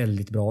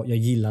väldigt bra. Jag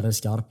gillar den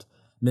skarpt.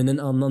 Men en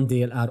annan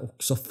del är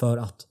också för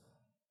att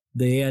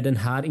det är den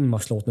här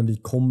inmarschlåten vi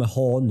kommer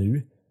ha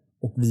nu,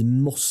 och vi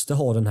måste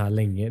ha den här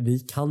länge. Vi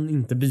kan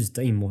inte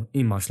byta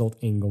inmarschlåt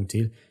en gång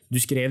till. Du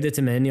skrev det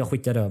till mig när jag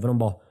skickade över dem,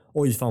 bara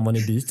oj fan vad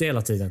ni byter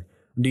hela tiden.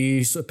 Det är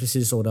ju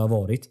precis så det har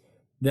varit.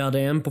 Vi hade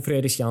en på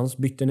Fredriksskans,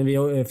 bytte när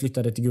vi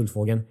flyttade till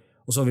Guldfågeln,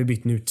 och så har vi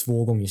bytt nu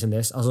 2 gånger sedan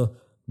dess. Alltså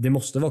det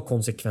måste vara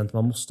konsekvent.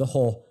 Man måste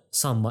ha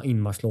samma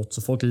inmarschlåt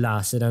så folk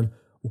läser den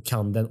och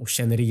kan den och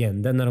känner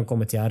igen den när de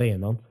kommer till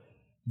arenan.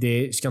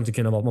 Det ska inte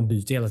kunna vara att man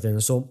byter hela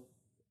tiden. Så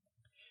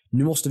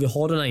nu måste vi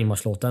ha den här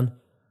inmarschlåten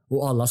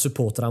och alla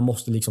supportrar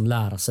måste liksom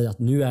lära sig att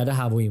nu är det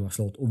här vår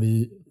inmarschlåt och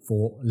vi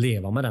får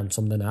leva med den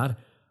som den är.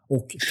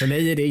 Och för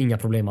mig är det inga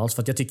problem alls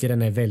för att jag tycker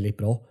den är väldigt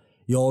bra.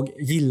 Jag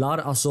gillar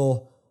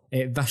alltså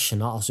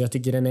verserna. Alltså jag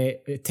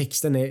tycker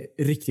texten är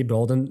riktigt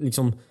bra. Den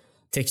liksom,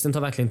 texten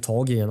tar verkligen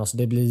tag i en. Alltså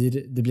det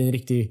blir en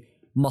riktig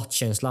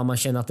matchkänsla. Man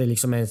känner att det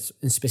liksom är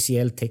en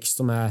speciell text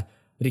som är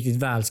riktigt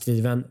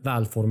välskriven,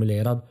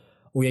 välformulerad.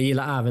 Och jag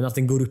gillar även att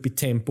den går upp i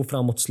tempo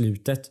framåt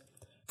slutet.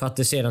 För att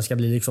det sedan ska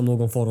bli liksom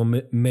någon form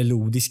av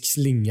melodisk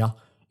slinga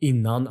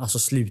innan, alltså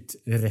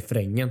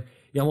slutrefrängen.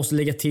 Jag måste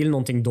lägga till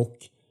någonting dock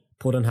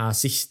på den här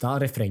sista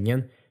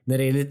refrängen. När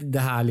det är det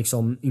här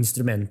liksom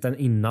instrumenten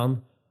innan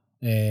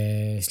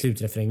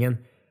slutrefrängen.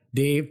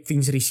 Det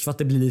finns risk för att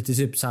det blir lite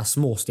typ så här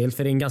småstelt.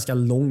 För det är en ganska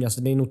lång,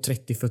 alltså det är nog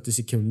 30-40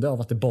 sekunder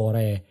av att det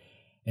bara är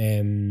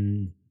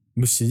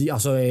musik,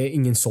 alltså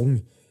ingen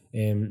sång.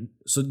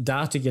 Så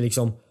där tycker jag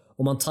liksom,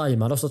 om man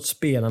tajmar det så att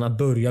spelarna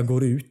börjar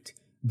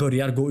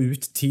gå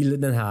ut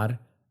till den här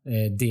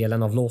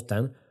delen av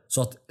låten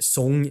så att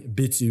sång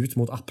byts ut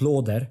mot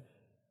applåder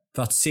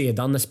för att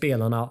sedan när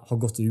spelarna har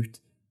gått ut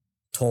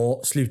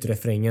ta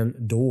slutrefrängen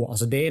då.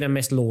 Alltså det är den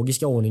mest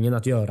logiska ordningen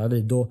att göra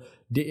det då.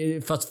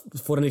 För att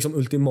få den liksom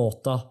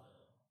ultimata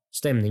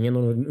stämningen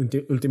och den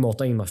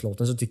ultimata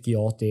inmarschlåten så tycker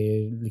jag att det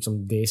är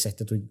liksom det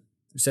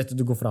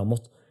sättet att gå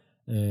framåt.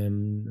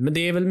 Men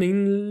det är väl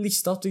min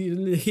lista.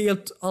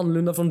 Helt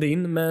annorlunda från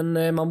din,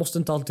 men man måste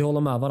inte alltid hålla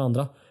med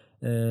varandra.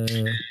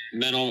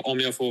 Men om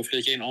jag får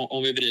flika in,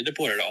 om vi vrider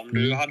på det då. Om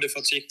du hade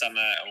fått sitta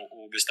med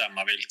och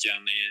bestämma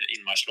vilken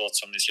inmarschlåt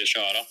som ni ska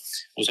köra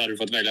och så hade du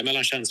fått välja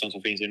mellan känslan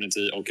som finns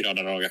inuti och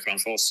röda dagar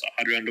framför oss.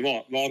 Hade du ändå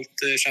valt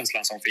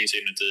känslan som finns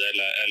inuti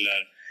eller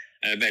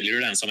väljer du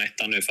den som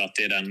ettan nu för att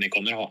det är den ni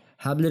kommer ha?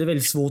 Här blir det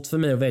väldigt svårt för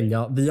mig att välja.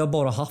 Vi har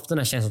bara haft den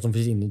här känslan som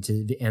finns inuti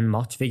vid en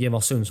match, vilket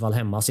var Sundsvall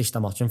hemma, sista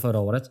matchen förra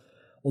året.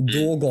 Och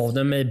då gav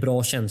den mig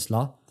bra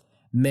känsla.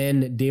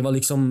 Men det var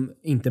liksom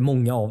inte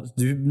många av...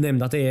 Du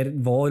nämnde att det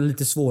var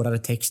lite svårare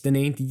text. Den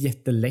är inte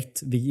jättelätt.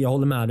 Jag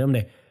håller med dig om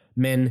det.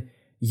 Men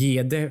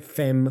ge det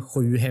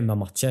 5-7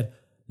 hemmamatcher.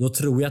 Då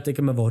tror jag att det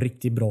kommer vara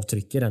riktigt bra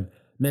tryck i den.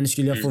 Men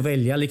skulle jag få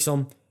välja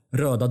liksom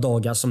röda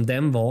dagar som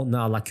den var när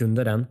alla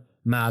kunde den.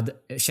 Med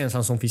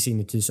känslan som finns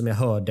inuti som jag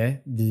hörde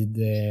vid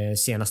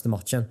senaste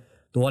matchen.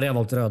 Då hade jag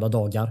valt röda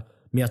dagar.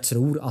 Men jag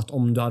tror att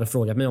om du hade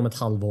frågat mig om ett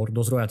halvår,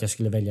 då tror jag att jag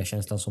skulle välja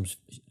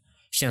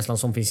känslan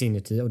som finns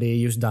inuti. Och det är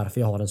just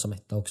därför jag har den som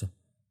etta också.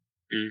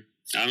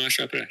 Ja, men jag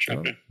köper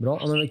det. Bra.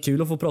 Ja, men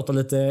kul att få prata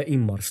lite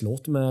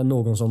inmarschlåt med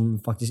någon som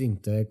faktiskt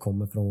inte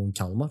kommer från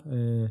Kalmar.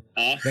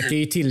 Jag kan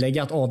ju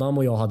tillägga att Adam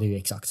och jag hade ju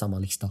exakt samma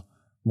lista.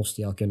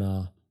 Måste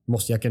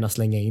jag kunna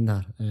slänga in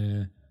här.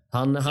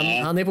 Han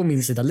är på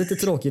min sida. Lite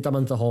tråkigt att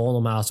man inte har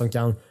honom här som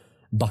kan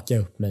backa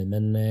upp mig.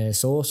 Men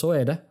så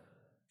är det.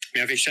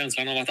 Jag fick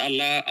känslan av att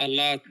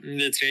alla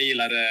vi tre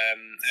gillade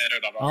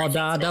röda dagar.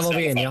 Ja,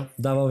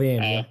 där var vi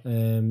eniga.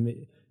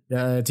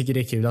 Jag tycker det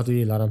är kul att du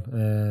gillar den.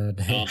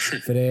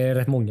 För det är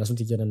rätt många som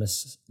tycker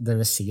den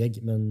är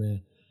seg. Men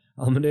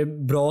det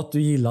är bra att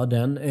du gillar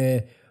den.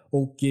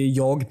 Och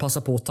jag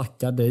passar på att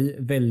tacka dig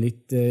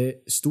väldigt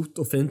stort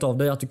och fint av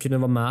dig att du kunde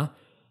vara med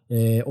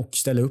och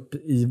ställa upp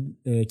i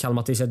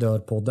Kalmar tills jag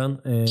dör-podden.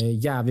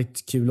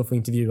 Jävligt kul att få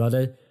intervjua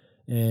dig.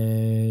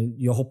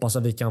 Jag hoppas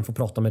att vi kan få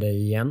prata med dig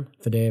igen.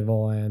 För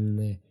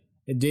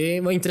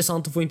det var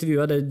intressant att få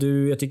intervjua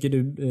dig. Jag tycker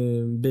du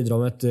bidrar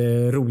med ett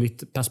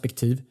roligt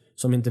perspektiv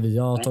som inte vi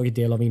har tagit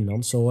del av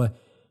innan. Så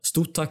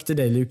stort tack till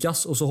dig,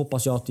 Lukas. Och så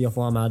hoppas jag att jag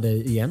får ha med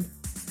dig igen.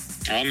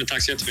 Ja, men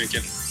tack så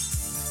jättemycket.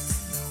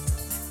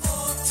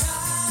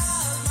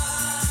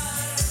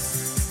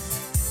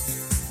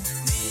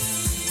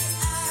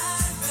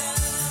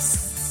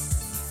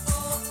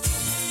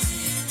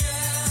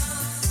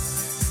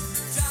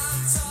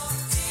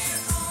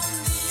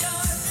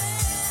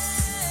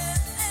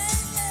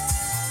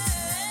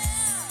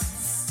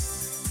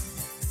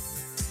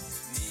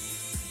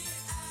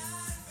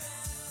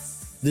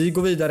 Vi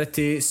går vidare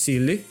till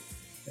Silly.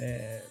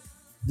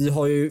 Vi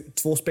har ju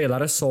 2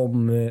 spelare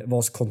som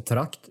vars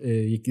kontrakt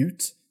gick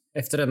ut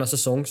efter denna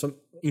säsong som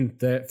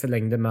inte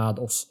förlängde med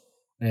oss.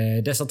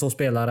 Dessa 2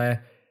 spelare,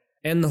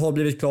 en har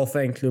blivit klar för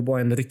en klubb och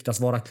en ryktas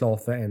vara klar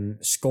för en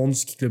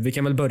skånsk klubb. Vi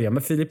kan väl börja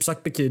med Filip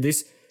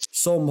Sakbekidis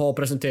som har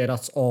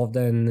presenterats av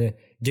den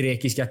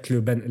grekiska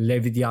klubben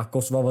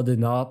Levidiakos. Vad var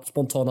dina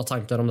spontana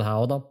tankar om det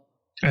här, Adam?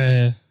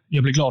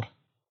 Jag blir glad.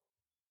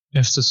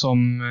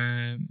 Eftersom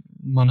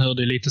man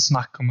hörde lite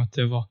snack om att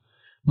det var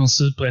någon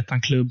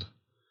superettan-klubb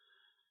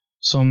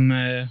som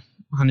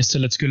han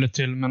istället skulle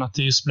till, men att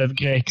det just blev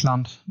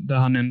Grekland där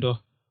han ändå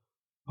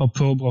har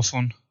påbrå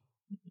från.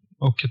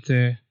 Och att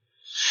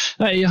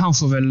han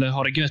får väl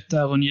ha det gött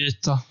där och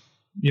njuta.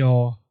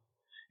 Jag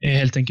är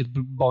helt enkelt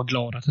bara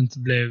glad att det inte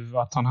blev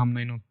att han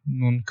hamnade i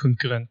någon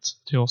konkurrent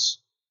till oss.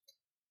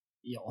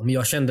 Ja, men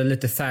jag kände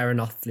lite fair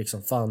enough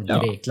liksom. Fan,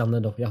 Grekland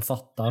ändå. Jag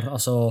fattar.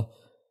 Alltså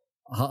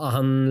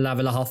Han lär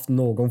väl ha haft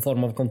någon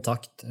form av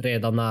kontakt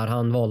redan när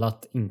han valde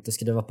att inte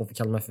skriva på för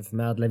Kalmar FF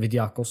med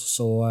Levidiakos.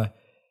 Så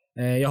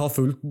jag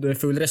har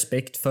full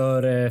respekt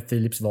för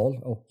Philips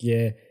val och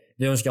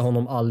vi önskar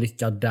honom all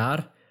lycka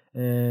där.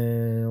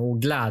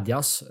 Och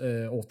glädjas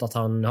åt att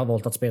han har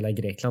valt att spela i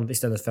Grekland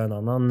istället för en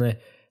annan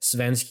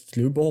svensk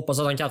klubb och hoppas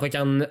att han kanske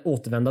kan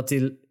återvända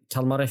till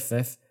Kalmar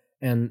FF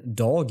en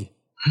dag.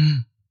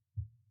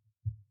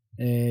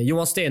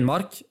 Johan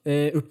Stenmark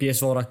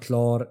uppges vara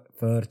klar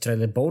för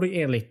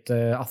Trelleborg enligt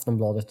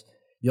Aftonbladet.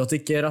 Jag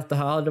tycker att det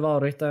här hade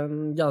varit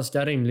en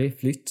ganska rimlig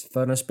flytt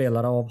för en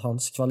spelare av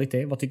hans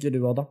kvalitet. Vad tycker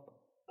du, Adam?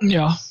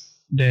 Ja,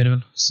 det är det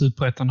väl.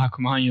 Superettan, här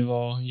kommer han ju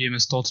vara given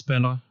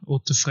startspelare.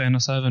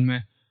 Återförenas även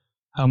med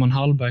Herman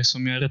Hallberg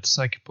som jag är rätt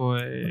säker på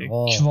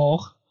är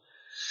kvar.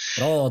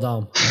 Bra,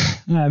 Adam.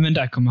 Nej, men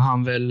där kommer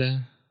han väl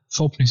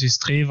förhoppningsvis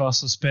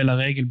trivas och spela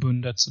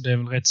regelbundet, så det är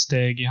väl rätt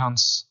steg i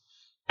hans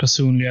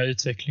personliga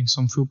utveckling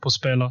som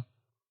fotbollsspelare.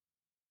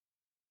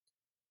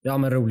 Ja,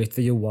 men roligt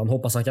för Johan.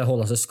 Hoppas han kan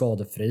hålla sig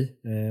skadefri.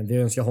 Vi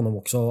önskar honom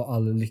också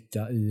all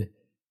lycka i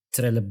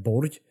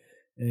Trelleborg.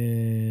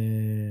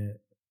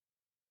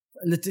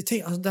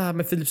 Alltså det här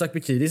med Filip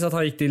Sakbekidis, att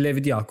han gick till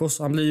Levidiakos.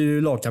 Han blir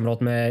ju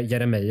lagkamrat med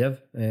Jeremejeff.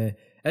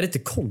 Är det inte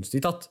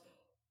konstigt att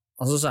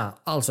alltså så här,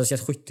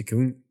 allsvenskans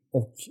skyttekung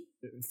och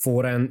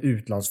får en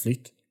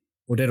utlandsflytt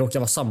och det råkar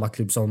vara samma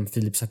klubb som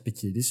Filip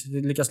Sakbekidis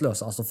lyckas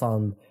lösa? Alltså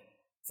fan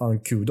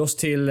kudos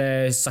till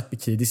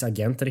Sakbekidis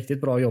agent.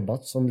 Riktigt bra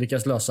jobbat som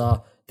lyckas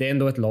lösa. Det är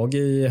ändå ett lag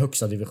i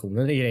högsta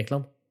divisionen i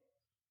Grekland.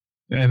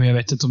 Ja, men jag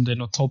vet inte om det är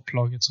något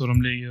topplaget, så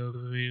de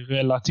ligger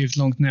relativt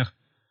långt ner.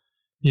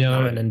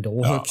 Ja, men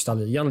ändå högsta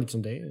ligan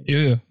liksom det.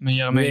 Jo, men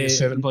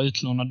Jeremejeff är väl bara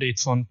utlånad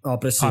dit från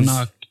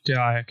Panak.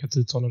 Ja, jag kan inte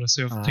uttala det,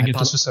 så jag tänker inte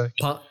ens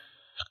försöka.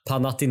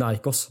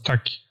 Panathinaikos.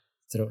 Tack.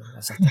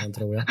 Jag satte den,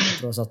 tror jag.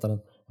 Jag satte den.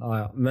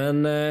 Ja.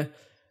 Men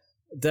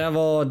det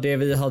var det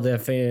vi hade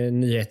för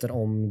nyheter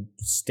om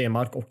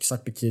Stenmark och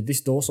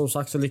Sakbekidis då. Som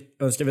sagt så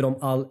önskar vi dem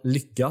all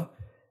lycka.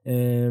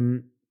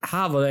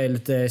 Här var det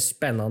lite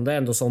spännande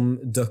ändå som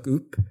dök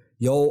upp.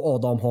 Jag och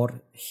Adam har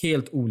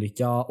helt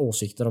olika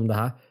åsikter om det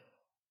här.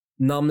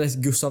 Namnet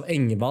Gustav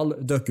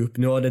Engvall dök upp.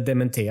 Nu har det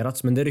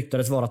dementerats, men det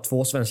ryktades vara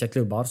 2 svenska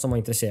klubbar som var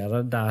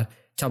intresserade, där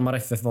Kalmar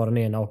FF var den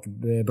ena och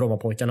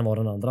Brommapojkarna var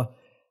den andra.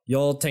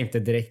 Jag tänkte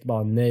direkt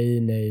bara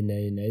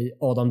nej.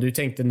 Adam, du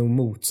tänkte nog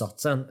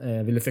motsatsen.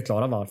 Vill du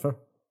förklara varför?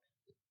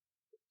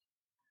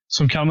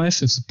 Som Kalmar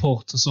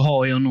FF-supporter så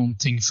har jag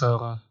någonting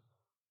för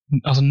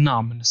alltså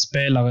namn,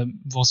 spelare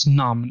vars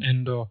namn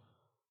ändå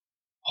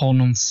har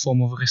någon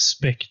form av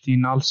respekt i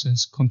en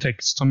allsvensk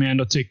kontext, som jag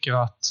ändå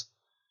tycker att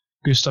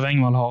Gustav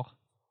Engvall har.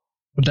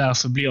 Och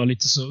därför blir jag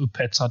lite så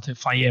upphetsad.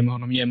 Fan, ge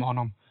mig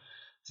honom.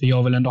 För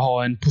jag vill ändå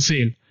ha en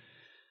profil.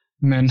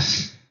 Men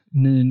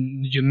nu,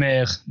 ju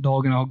mer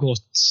dagarna har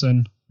gått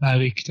sen det här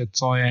ryktet,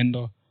 så har jag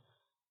ändå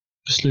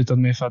beslutat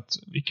mig för att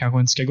vi kanske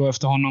inte ska gå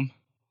efter honom.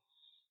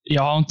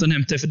 Jag har inte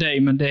nämnt det för dig,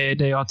 men det är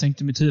det jag har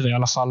tänkt i mitt huvud i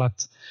alla fall,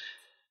 att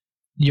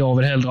jag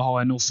vill hellre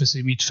ha en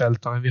offensiv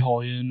mittfältare. Vi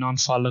har ju en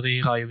anfallare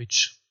i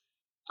Rajovic.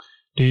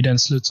 Det är den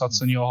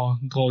slutsatsen jag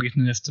har dragit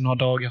nu efter några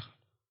dagar.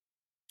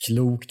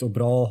 Klokt och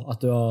bra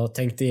att du har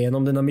tänkt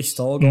igenom dina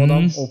misstag,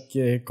 Adam,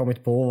 och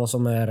kommit på vad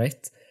som är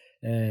rätt.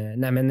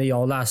 Nej, men när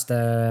jag läste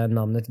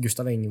namnet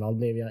Gustav Engvall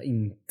blev jag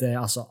inte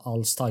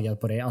alls taggad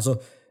på det.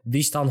 Alltså,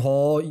 visst,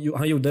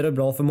 han gjorde det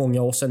bra för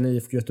många år sedan i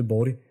IFK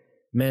Göteborg,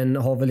 men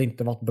har väl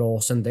inte varit bra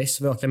sedan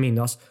dess, vad jag kan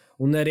minnas.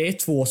 Och när det är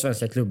 2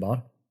 svenska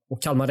klubbar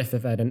och Kalmar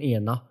FF är den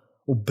ena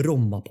och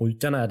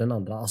Brommapojkarna är den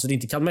andra. Alltså det är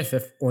inte Kalmar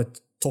FF och ett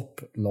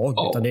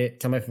topplag, utan det är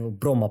Kalmar FF och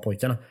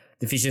Brommapojkarna.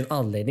 Det finns ju en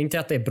anledning till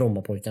att det är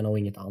Brommapojkarna och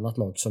inget annat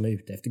lag som är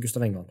ute efter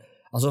Gustav Engvall.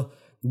 Alltså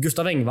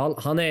Gustav Engvall,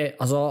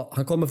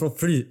 han kommer från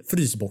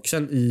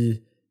frysboxen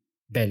i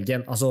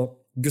Belgien. Alltså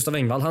Gustav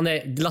Engvall, han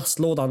är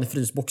glasslådan i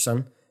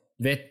frysboxen.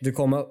 Du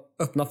kommer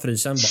öppna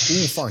frysen,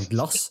 bara fan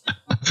glass.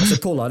 Och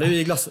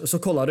så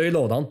kollar du i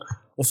lådan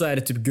och så är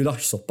det typ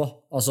Gulasch-soppa.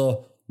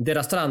 Alltså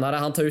deras tränare,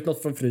 han tar ut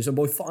något från frysen,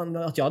 bara fan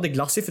att jag hade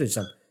glass i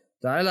frysen.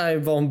 Det här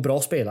var en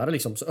bra spelare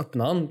liksom. Så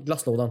öppnar han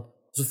glasslådan och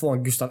så får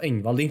han Gustav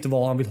Engvall. Det är inte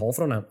vad han vill ha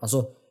från den.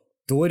 Alltså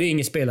då är det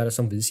ingen spelare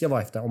som vi ska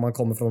vara efter om man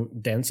kommer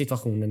från den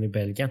situationen i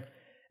Belgien.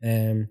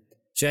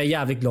 Så jag är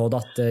jävligt glad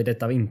att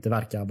detta inte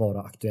verkar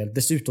vara aktuellt.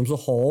 Dessutom så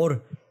har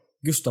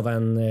Gustav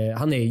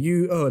han är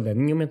ju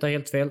ölänning om jag inte har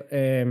helt fel.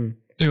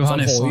 Han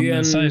är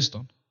från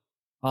Färjestad.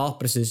 Ja,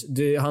 precis.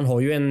 Han har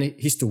ju en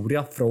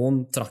historia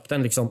från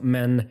trakten liksom,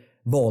 men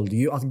valde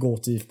ju att gå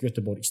till IFK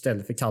Göteborg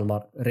istället för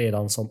Kalmar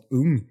redan som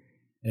ung.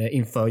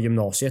 Inför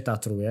gymnasiet där,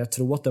 tror jag. Jag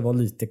tror att det var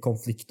lite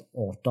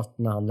konfliktartat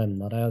när han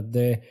lämnade.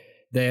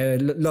 Det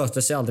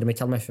löste sig aldrig med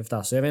Kalmar FF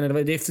där. Så jag vet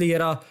inte, det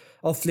är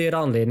av flera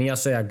anledningar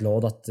så är jag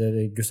glad att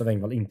Gustav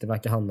Engvall inte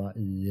verkar hamna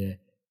i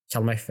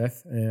Kalmar FF.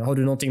 Har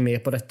du någonting mer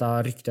på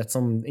detta ryktet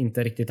som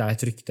inte riktigt är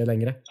ett rykte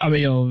längre? Ja,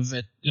 men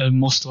jag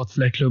måste varit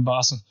fler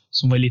klubbar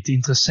som var lite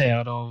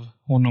intresserade av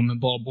honom med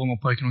bara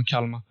Brommapojkarna och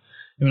Kalmar.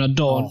 Jag menar,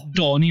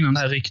 dagen innan det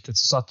här ryktet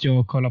så satt jag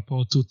och kollade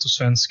på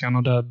Toto-svenskan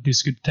och där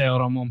diskuterade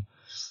de om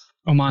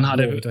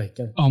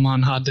Om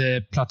han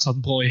hade platsat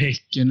bra i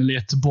Häcken eller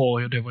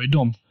Göteborg, och det var ju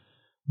dem.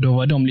 Då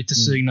var de lite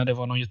sugna. Det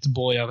var någon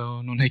göteborgare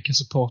och någon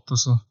Häcken-supporter.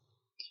 Så.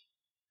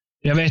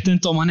 Jag vet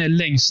inte om han är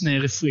längst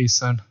ner i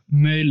frysen.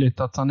 Möjligt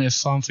att han är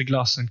framför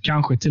glassen.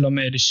 Kanske till och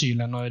med i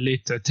kylen och är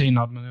lite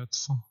tinad. Men jag vet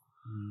inte.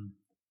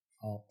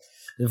 Ja,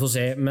 vi får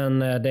se. Men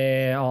det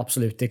är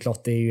absolut, det är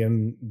klart, det är ju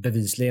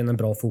bevisligen en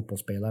bra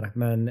fotbollsspelare.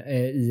 Men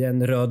i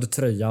en röd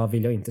tröja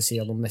vill jag inte se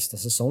honom nästa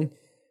säsong.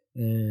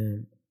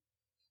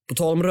 På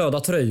tal om röda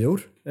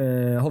tröjor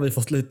har vi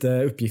fått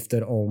lite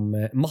uppgifter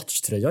om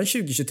matchtröjan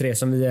 2023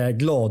 som vi är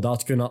glada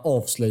att kunna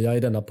avslöja i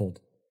denna podd.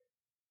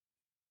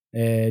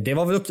 Det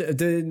var väl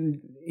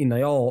innan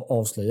jag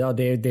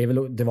avslöjade,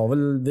 det var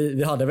väl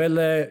vi hade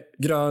väl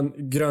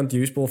grönt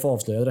ljus på att få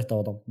avslöja detta,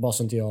 Adam. Bara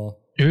så inte jag...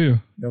 Jo.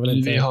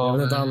 Vi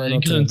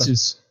har grönt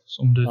ljus,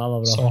 som du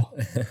sa.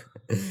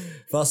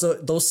 För alltså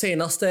de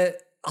senaste,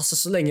 alltså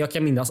så länge jag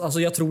kan minnas, alltså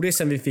jag tror det är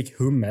sen vi fick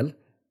Hummel,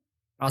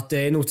 att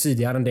det är nog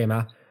tidigare än det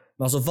med.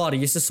 Men alltså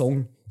varje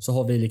säsong så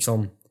har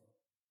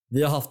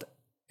vi har haft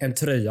en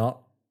tröja.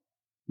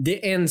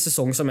 Det är en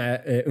säsong som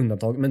är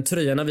undantag, men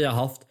tröjorna vi har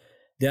haft,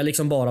 det har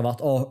liksom bara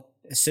varit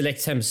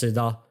Selects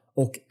hemsida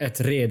och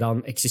ett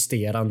redan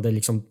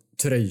existerande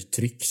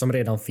tröjtryck som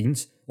redan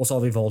finns. Och så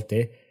har vi valt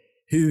det.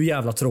 Hur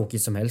jävla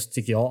tråkigt som helst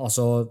tycker jag.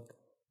 Alltså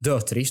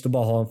dötrist att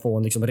bara få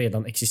en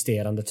redan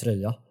existerande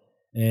tröja.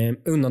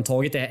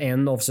 Undantaget är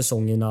en av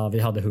säsongerna vi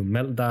hade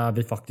Hummel, där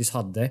vi faktiskt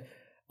hade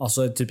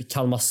typ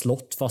Kalmar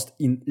slott fast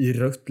i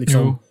rött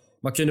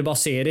Man kunde bara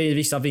se det i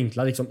vissa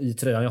vinklar i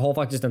tröjan. Jag har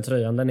faktiskt den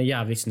tröjan, den är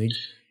jävligt snygg.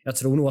 Jag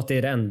tror nog att det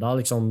är det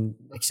enda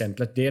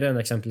exemplet. Det är det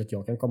enda exemplet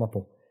jag kan komma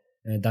på.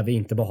 Där vi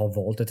inte bara har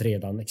valt ett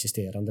redan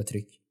existerande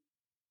tryck.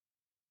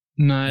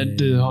 Nej,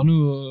 du har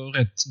nog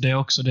rätt. Det är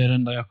också det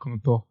enda jag kommer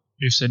på.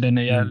 Just den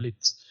är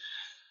jävligt...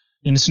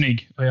 Den är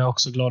snygg. Och jag är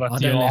också glad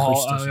att,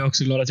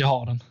 jag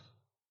har den.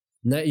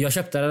 Nej, jag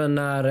köpte den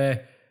när...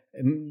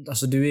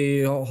 Alltså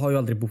har ju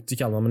aldrig bott i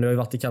Kalmar, men du har ju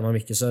varit i Kalmar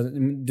mycket. Så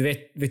du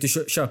vet du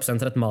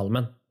köpcentret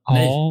Malmen? Ja.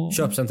 Nej,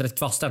 köpcentret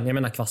Kvasten. Jag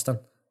menar Kvasten.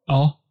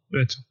 Ja,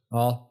 vet du.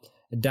 Ja.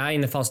 Där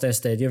inne fanns det en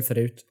stadion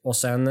förut. Och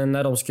sen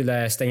när de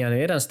skulle stänga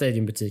ner den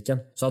stadionbutiken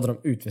så hade de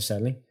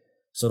utförsäljning.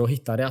 Så då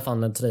hittade jag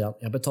fan den tröjan.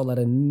 Jag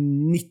betalade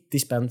 90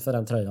 spänn för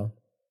den tröjan.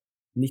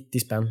 90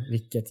 spänn.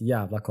 Vilket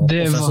jävla kap. Och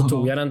sen så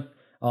tog jag den.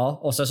 Ja,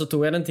 och sen så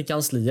tog jag den till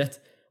kansliet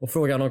och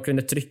frågade om de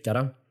kunde trycka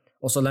den.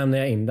 Och så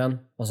lämnade jag in den.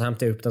 Och så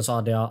hämtade jag upp den, så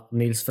hade jag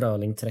Nils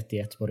Fröling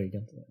 31 på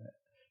ryggen.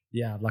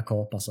 Jävla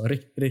kap alltså.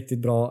 Riktigt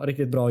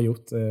bra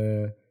gjort.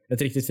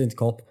 Ett riktigt fint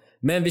kap.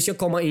 Men vi ska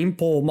komma in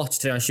på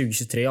matchtröjan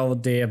 2023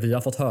 av det vi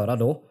har fått höra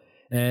då.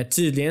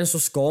 Tydligen så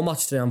ska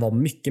matchtröjan vara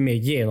mycket mer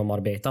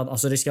genomarbetad.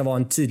 Alltså det ska vara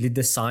en tydlig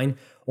design.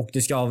 Och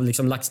det ska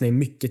ha lagts ner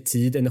mycket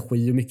tid,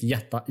 energi och mycket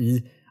hjärta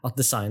i att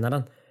designa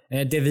den.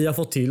 Det vi har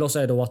fått till oss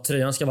är då att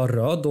tröjan ska vara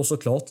röd då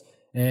såklart.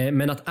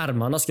 Men att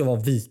ärmarna ska vara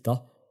vita.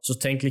 Så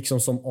tänk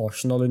som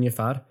Arsenal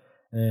ungefär.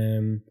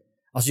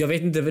 Alltså jag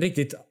vet inte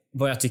riktigt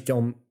vad jag tycker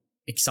om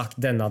exakt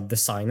denna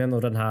designen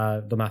och de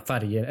här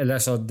färgerna, eller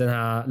alltså den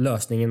här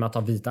lösningen med att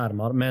ha vita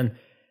ärmar. Men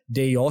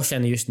det jag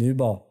känner just nu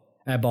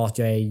är bara att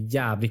jag är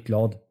jävligt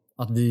glad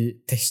att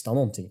vi testar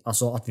någonting.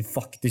 Alltså att vi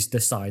faktiskt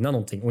designar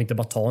någonting och inte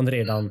bara tar en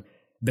redan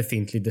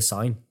befintlig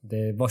design.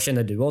 Vad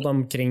känner du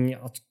Adam kring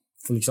att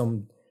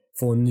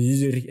få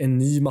en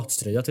ny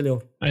matchtröja till i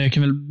år? Jag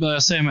kan väl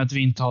börja säga med att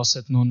vi inte har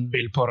sett någon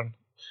bild på den.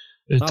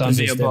 Utan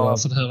vi har bara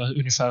fått höra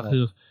ungefär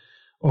hur.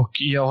 Och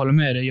jag håller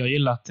med dig. Jag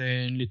gillar att det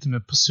är en lite mer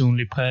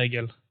personlig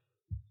prägel.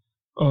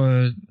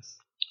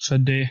 För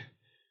det...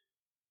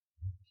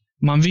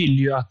 Man vill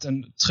ju att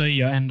en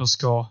tröja ändå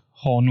ska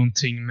ha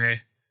någonting med...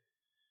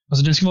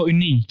 Alltså den ska vara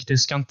unik. Det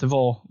ska inte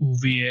vara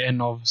vi är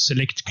en av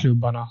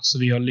Select-klubbarna. Så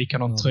vi har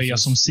likadan tröja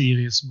som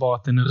Sirius. Bara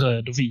att den är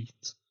röd och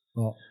vit.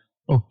 Ja.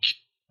 Och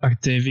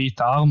att det är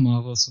vita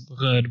armar och så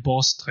röd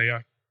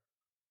baströja.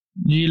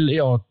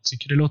 Jag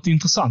tycker det låter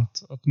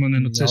intressant. Att man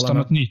ändå testar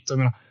något nytt. Jag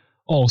menar,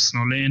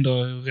 Arsenal är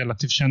ändå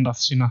relativt kända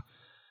för sina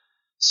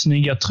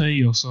snygga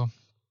tröjor. Så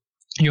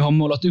jag har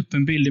målat upp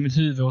en bild i mitt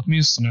huvud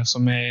åtminstone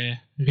som är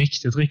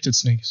riktigt, riktigt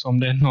snygg. Så om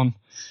det är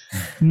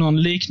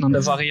någon liknande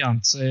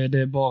variant så är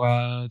det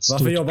bara ett stort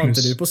plus. Varför jobbar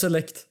inte du på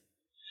Select?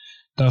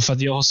 Därför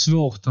att jag har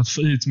svårt att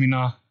få ut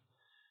mina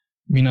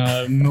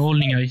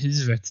målningar i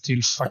huvudet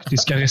till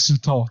faktiska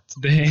resultat.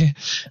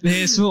 Det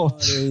är svårt.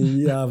 Det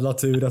är jävla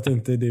tur att det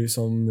inte är du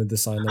som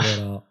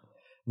designar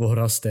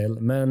våra ställ.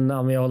 Men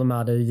jag håller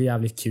med, det är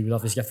jävligt kul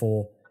att vi ska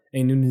få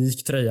en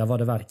unik tröja vad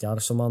det verkar.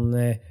 Så man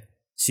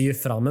ser ju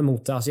fram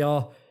emot det. Alltså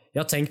jag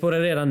har tänkt på det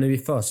redan nu i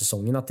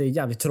försäsongen att det är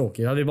jävligt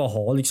tråkigt att vi bara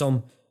har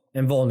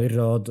en vanlig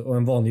röd och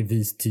en vanlig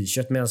vit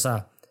t-shirt med så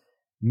här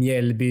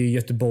Mjällby,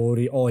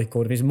 Göteborg, AIK.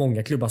 Det finns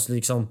många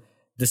klubbar som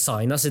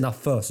designar sina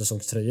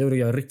försäsongströjor och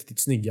gör riktigt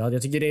snygga.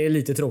 Jag tycker det är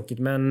lite tråkigt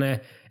men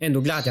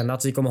ändå glädjande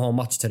att vi kommer ha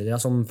matchtröja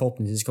som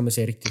förhoppningsvis kommer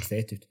se riktigt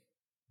fet ut.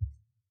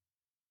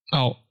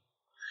 Ja.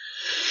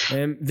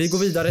 Vi går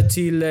vidare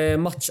till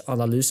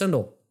matchanalysen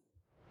då.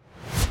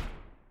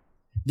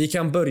 Vi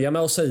kan börja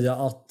med att säga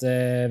att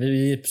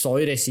vi sa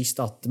ju det sist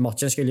att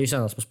matchen skulle ju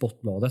sändas på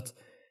Sportbladet.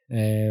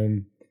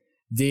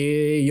 Det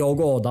är jag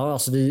och Adam,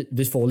 alltså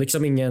vi får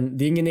liksom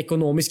det är ingen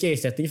ekonomisk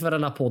ersättning för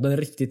den här podden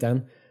riktigt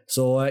än.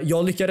 Så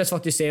jag lyckades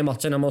faktiskt se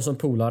matchen när man var som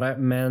polare,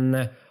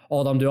 men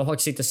Adam, du har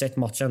faktiskt inte sett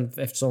matchen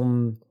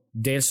eftersom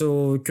dels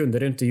så kunde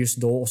du inte just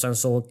då och sen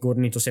så går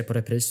den inte att se på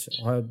repris.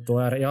 Då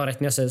är jag rätt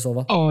när jag säger så,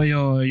 va? Ja,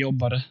 jag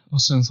jobbade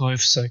och sen så har jag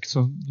försökt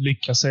så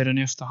lyckas se den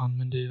i efterhand,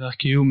 men det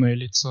verkar ju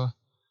omöjligt. Så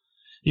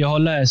jag har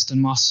läst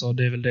en massa och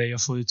det är väl det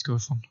jag får utgå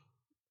ifrån.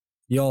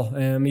 Ja,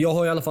 men jag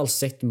har i alla fall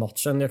sett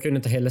matchen. Jag kunde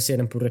inte heller se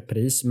den på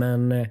repris,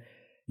 men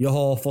jag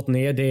har fått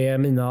ner det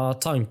mina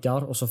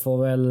tankar och så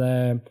får väl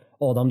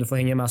Adam, du får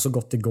hänga med så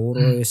gott det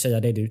går och säga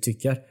det du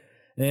tycker.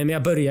 Men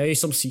jag börjar ju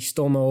som sist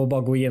med att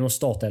bara gå igenom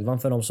startelvan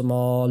för de som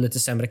har lite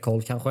sämre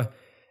koll kanske.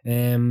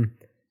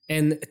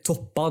 En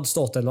toppad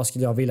startelva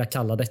skulle jag vilja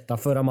kalla detta.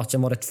 Förra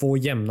matchen var det 2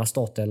 jämna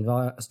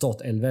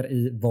startelver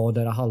i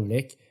vardera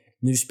halvlek.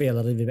 Nu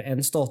spelade vi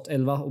en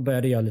startelva och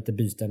började göra lite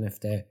byten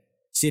efter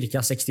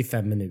cirka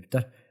 65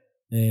 minuter.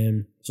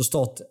 Så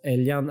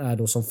startelvan är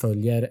då som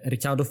följer: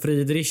 Ricardo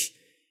Friedrich,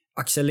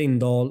 Axel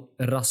Lindahl,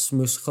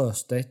 Rasmus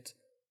Sjöstedt,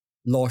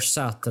 Lars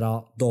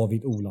Sätra,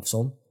 David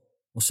Olafsson.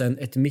 Och sen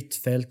ett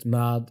mittfält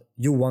med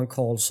Johan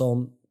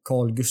Karlsson,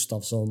 Carl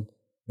Gustafsson,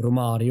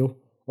 Romario.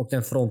 Och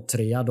den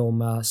fronttrea då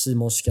med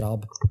Simon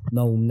Skrabb,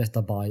 Naum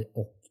Netabay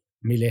och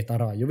Mileta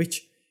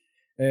Rajovic.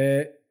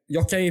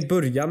 Jag kan ju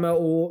börja med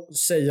att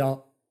säga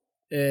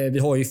vi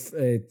har ju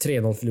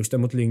 3-0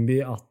 förlusten mot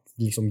Lyngby att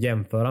liksom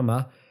jämföra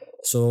med.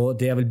 Så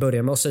det jag vill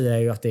börja med att säga är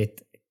ju att det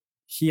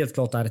helt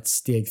klart är ett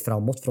steg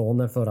framåt från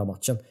den förra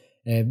matchen.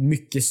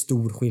 Mycket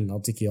stor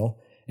skillnad tycker jag.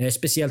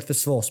 Speciellt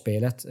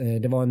försvarsspelet.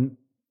 Det var en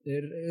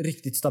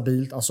riktigt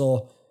stabilt.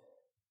 Alltså,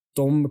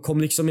 de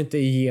kom liksom inte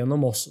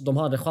igenom oss. De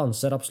hade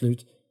chanser,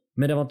 absolut.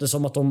 Men det var inte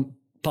som att de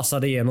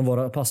passade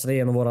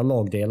igenom våra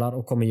lagdelar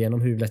och kom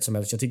igenom hur lätt som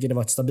helst. Jag tycker det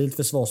var ett stabilt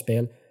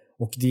försvarsspel.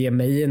 Och det ger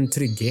mig en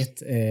trygghet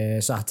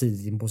så här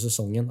tidigt in på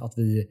säsongen. Att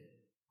vi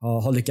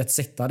har lyckats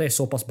sätta det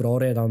så pass bra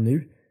redan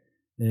nu.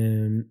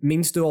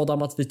 Minns du,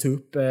 Adam, att vi tog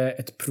upp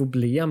ett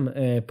problem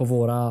på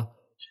våra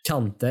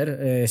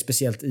kanter,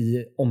 speciellt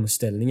i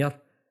omställningar?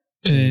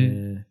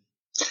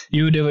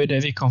 Jo, det var ju det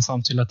vi kom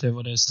fram till, att det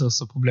var det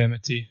största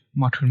problemet i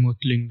matchen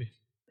mot Lyngby.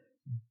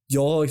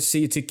 Jag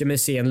tycker mig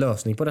se en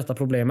lösning på detta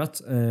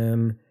problemet.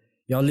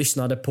 Jag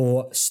lyssnade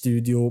på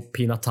Studio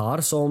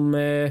Pinatar som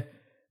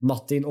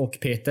Martin och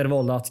Peter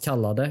valde att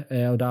kalla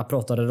det. Och där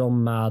pratade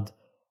de med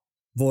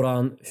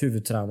våran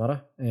huvudtränare.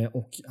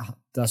 Och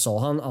där sa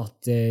han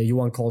att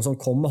Johan Karlsson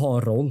kommer ha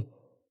en roll.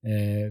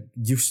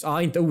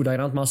 Inte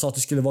ordagrant, men han sa att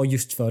det skulle vara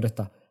just för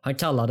detta. Han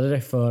kallade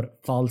det för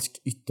falsk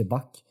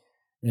ytterback.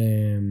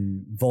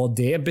 Vad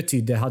det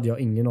betydde hade jag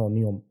ingen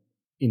aning om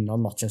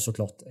innan matchen,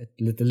 såklart.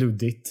 Ett lite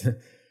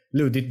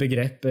luddigt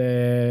begrepp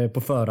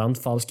på förhand.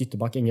 Falsk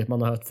ytterback, inget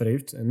man har hört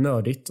förut.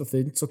 Nördigt och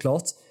fint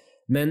såklart.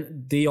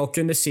 Men det jag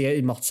kunde se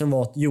i matchen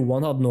var att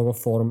Johan hade någon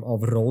form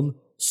av roll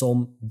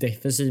som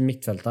defensiv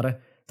mittfältare,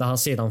 där han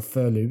sedan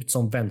föll ut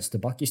som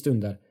vänsterback i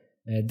stunder.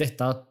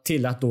 Detta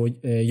tillät då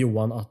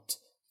Johan att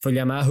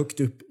följa med högt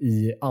upp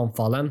i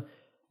anfallen,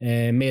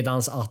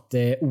 medans att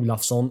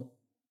Olafsson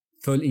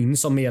föll in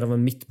som mer av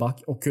en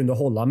mittback och kunde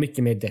hålla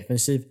mycket mer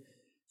defensiv.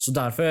 Så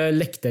därför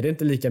läckte det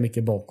inte lika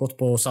mycket bakåt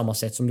på samma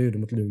sätt som det gjorde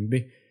mot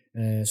Lyngby.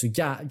 Så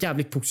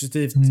jävligt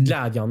positivt,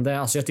 glädjande.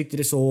 Alltså jag tyckte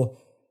det så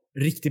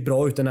riktigt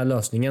bra ut, den här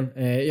lösningen.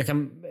 Jag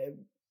kan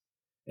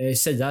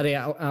säga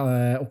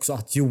det också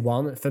att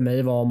Johan för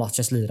mig var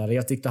matchens lirare.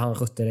 Jag tyckte han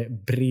skötte det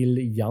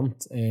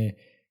briljant.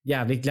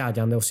 Jävligt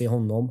glädjande att se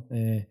honom.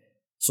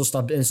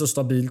 En så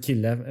stabil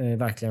kille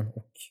verkligen,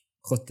 och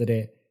skötte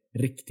det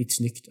riktigt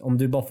snyggt. Om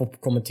du bara får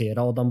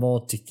kommentera, Adam,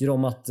 vad tycker du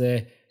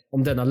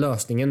om denna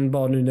lösningen,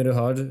 bara nu när du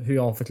hör hur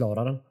jag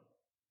förklarar den?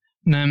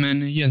 Nej,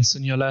 men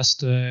Jensen, jag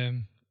läste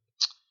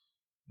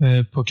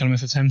på Kalmar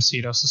FFs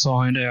hemsida, så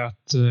sa han det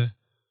att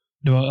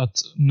det var att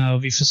när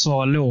vi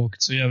försvarar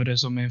lågt så gör vi det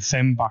som en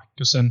 5-back,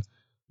 och sen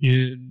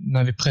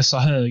när vi pressar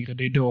högre,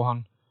 det är då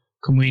han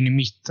kommer in i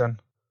mitten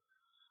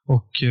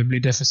och blir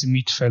defensiv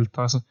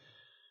mittfältare. Alltså,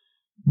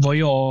 vad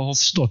jag har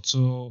förstått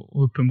så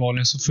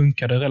uppenbarligen så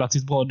funkar det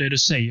relativt bra det du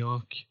säger,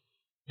 och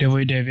det var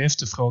ju det vi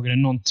efterfrågade,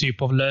 någon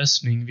typ av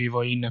lösning. Vi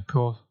var inne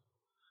på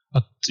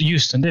att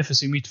just en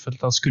defensiv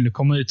mittfältare skulle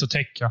komma ut och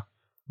täcka,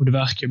 och det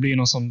verkar bli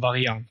någon sån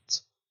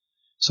variant.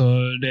 Så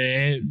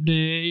det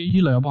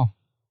gillar jag bra.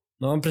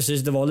 Ja,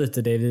 precis, det var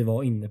lite det vi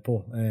var inne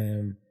på.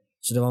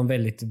 Så det var en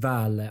väldigt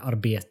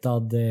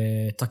välarbetad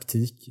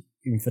taktik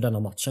inför denna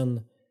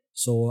matchen.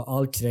 Så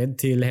all cred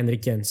till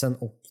Henrik Jensen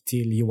och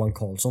till Johan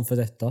Karlsson för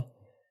detta.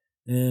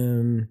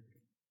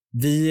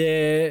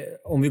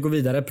 Om vi går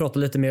vidare och pratar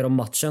lite mer om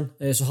matchen,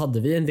 så hade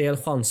vi en del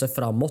chanser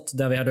framåt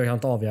där vi hade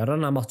kunnat avgöra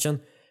den här matchen.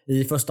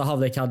 I första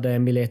halvlek hade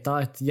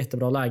Mileta ett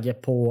jättebra läge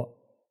på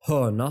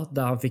hörna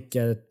där han fick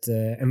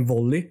en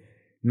volley,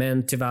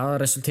 men tyvärr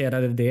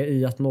resulterade det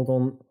i att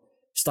någon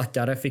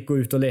stackare fick gå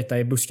ut och leta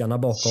i buskarna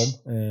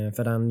bakom,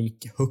 för den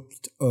gick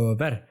högt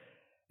över.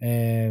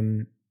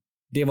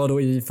 Det var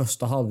då i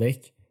första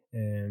halvlek.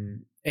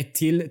 Ett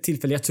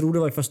tillfälle, jag tror det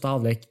var i första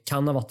halvlek,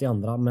 kan ha varit i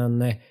andra,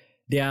 men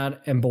Det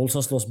är en boll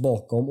som slås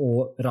bakom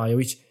och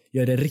Rajovic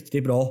gör det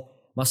riktigt bra.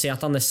 Man ser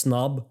att han är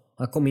snabb.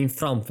 Han kommer in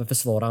framför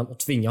försvararen och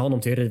tvingar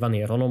honom till att riva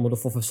ner honom och då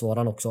får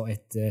försvararen också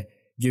ett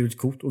gult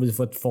kort och vi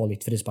får ett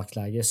farligt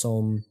frisparksläge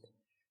som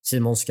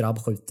Simon Skrabb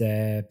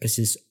skjuter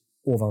precis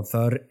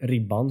ovanför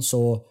ribban.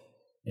 Så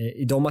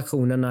i de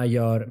aktionerna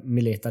gör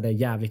Mileta det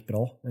jävligt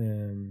bra.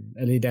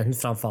 Eller i den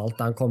framförallt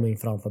där han kommer in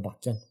framför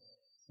backen.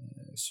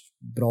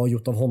 Bra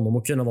gjort av honom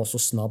att kunna vara så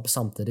snabb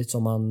samtidigt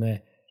som han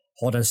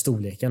har den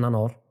storleken han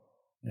har.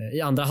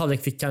 I andra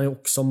halvlek fick han ju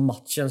också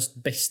matchens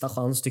bästa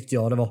chans tyckte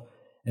jag. Det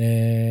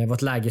var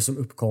ett läge som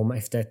uppkom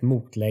efter ett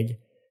motlägg.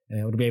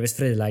 Och det blev ett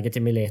friläge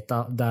till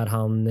Mileta där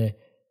han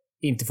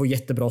inte får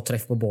jättebra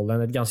träff på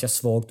bollen. Ett ganska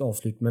svagt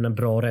avslut men en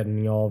bra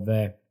räddning av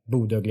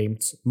Bodø och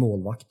Glimts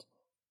målvakt.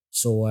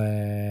 Så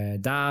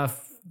där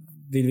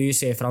vill vi ju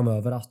se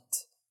framöver att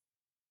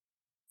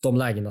de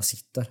lägena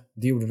sitter.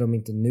 Det gjorde de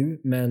inte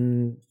nu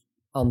men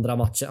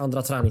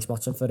andra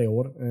träningsmatchen för i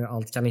år.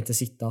 Allt kan inte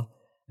sitta.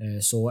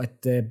 Så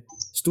ett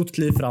stort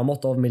kliv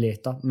framåt av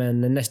Mileta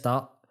men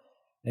nästa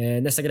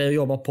grej att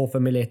jobba på för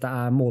Mileta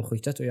är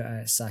målskyttet och jag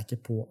är säker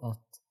på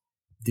att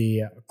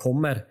det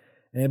kommer.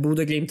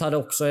 Bodø Glimt hade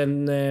också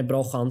en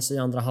bra chans i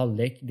andra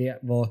halvlek. Det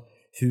var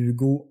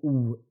Hugo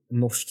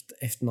norskt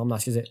efternamn.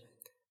 Jag ska se.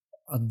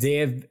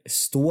 Det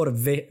står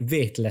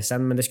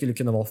Vetlesen men det skulle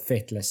kunna vara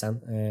Fetlesen.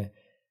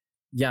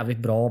 Jävligt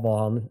bra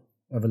var han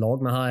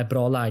överlag men han har ett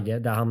bra läge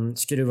där han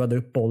skruvade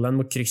upp bollen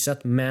mot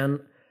krysset men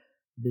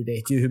vi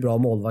vet ju hur bra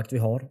målvakt vi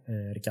har.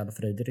 Ricardo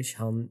Friedrich.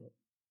 Han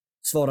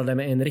svarade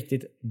med en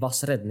riktigt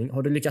vass räddning.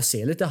 Har du lyckats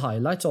se lite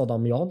highlights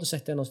Adam? Jag har inte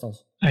sett det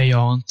någonstans. Nej, jag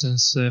har inte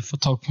ens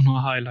fått tag på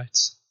några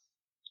highlights.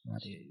 Ja,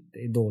 det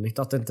är dåligt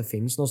att det inte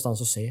finns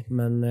någonstans att se.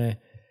 Men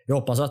jag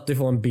hoppas att du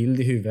får en bild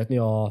i huvudet när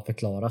jag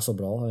förklarar så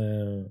bra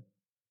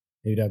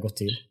hur det har gått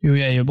till. Jo,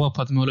 jag är ju bra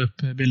på att måla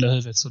upp bilder i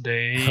huvudet så det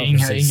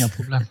är inga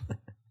problem.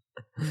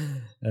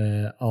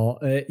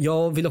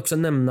 Jag vill också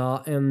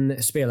nämna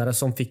en spelare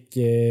som fick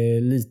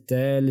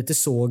lite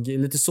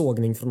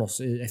sågning från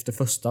oss efter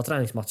första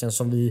träningsmatchen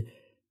som vi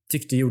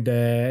tyckte gjorde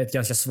ett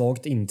ganska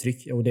svagt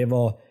intryck och det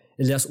var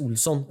Elias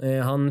Olsson.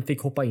 Han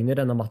fick hoppa in i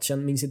denna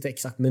matchen, minns inte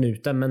exakt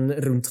minuten men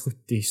runt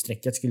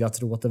 70-strecket skulle jag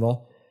tro att det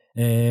var.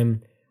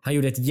 Han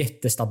gjorde ett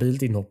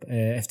jättestabilt inhopp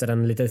efter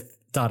den lite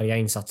darriga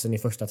insatsen i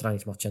första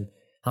träningsmatchen.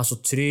 Han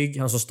såg trygg,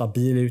 han såg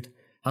stabil ut.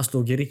 Han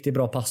slog riktigt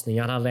bra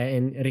passningar, han hade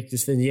en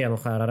riktigt fin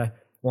genomskärare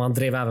och han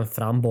drev även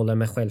fram bollen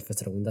med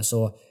självförtroende.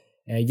 Så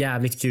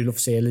jävligt kul att få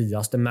se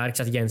Elias. Det märks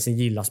att Jensen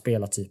gillar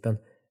spelartypen.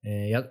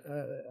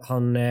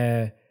 Han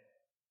är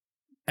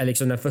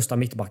liksom den första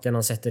mittbacken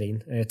han sätter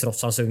in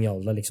trots hans unga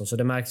ålder. Liksom. Så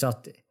det märks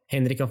att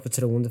Henrik har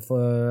förtroende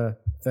för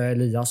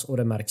Elias och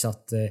det märks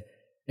att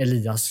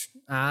Elias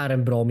är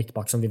en bra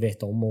mittback som vi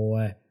vet om. Och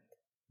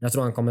jag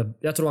tror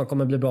han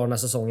kommer bli bra den här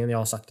säsongen. Jag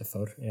har sagt det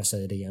förr, jag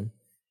säger det igen.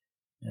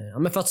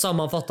 Men för att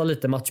sammanfatta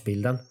lite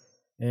matchbilden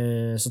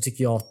så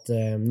tycker jag att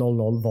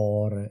 0-0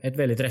 var ett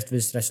väldigt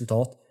rättvist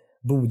resultat.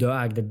 Bodø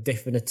ägde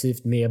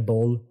definitivt mer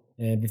boll.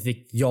 Vi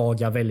fick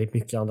jaga väldigt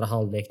mycket i andra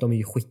halvlek. De är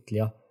ju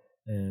skickliga.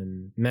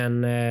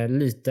 Men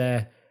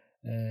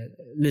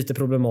lite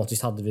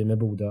problematiskt hade vi med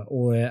Bodø.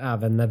 Och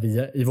även när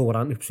vi i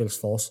våran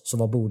uppspelsfas så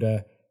var Bodø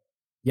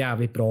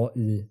jävligt bra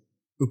i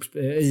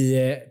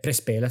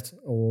pressspelet.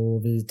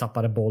 Och vi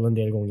tappade boll en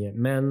del gånger.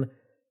 Men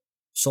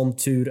som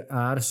tur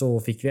är så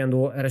fick vi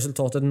ändå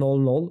resultatet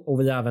 0-0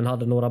 och vi även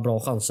hade några bra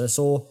chanser.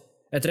 Så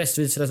ett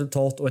rättvist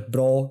resultat och ett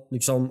bra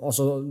liksom,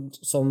 alltså,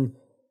 som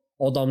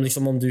Adam,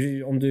 liksom,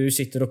 om du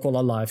sitter och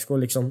kollar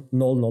livescore liksom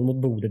 0-0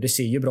 mot Bodø, det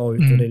ser ju bra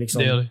ut och det är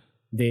liksom,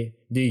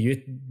 det är ju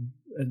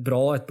ett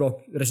bra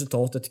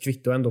resultat, ett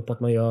kvitto ändå på att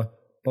man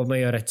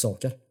gör rätt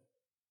saker.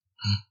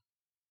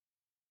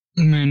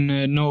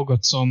 Men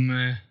något som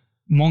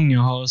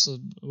många har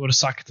både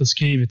sagt och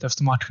skrivit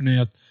efter matchen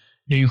är att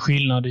det är en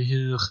skillnad i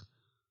hur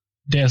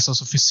dels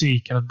alltså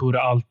fysiken, att Bodø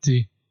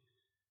alltid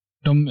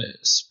de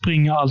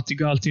springer alltid,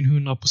 går alltid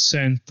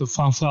 100% och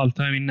framförallt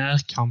här i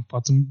närkamper,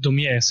 att de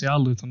ger sig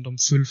aldrig utan de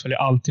fullföljer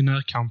alltid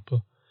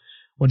närkamper.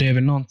 Och det är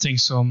väl någonting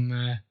som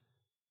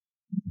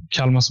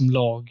Kalmar som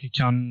lag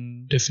kan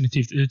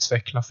definitivt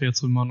utveckla, för jag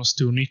tror man har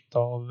stor nytta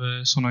av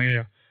sådana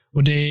grejer.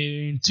 Och det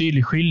är en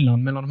tydlig skillnad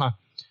mellan de här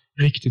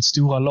riktigt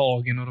stora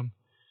lagen och de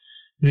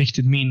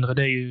riktigt mindre.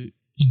 Det är ju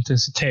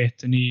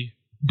intensiteten i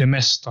det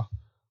mesta.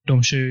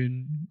 De kör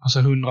ju alltså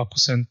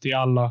 100%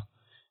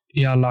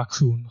 i alla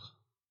aktioner.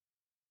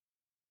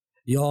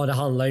 Ja, det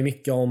handlar ju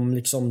mycket om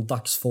liksom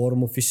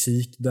dagsform och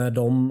fysik. Där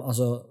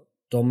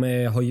de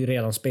har ju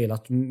redan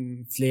spelat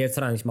fler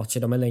träningsmatcher.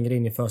 De är längre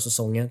in i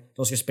försäsongen.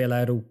 De ska spela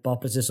i Europa,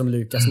 precis som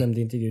Lukas nämnde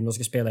i intervjun. De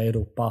ska spela i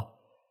Europa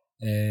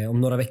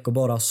om några veckor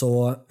bara.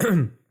 Så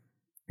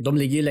de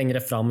ligger ju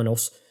längre fram än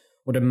oss.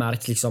 Och det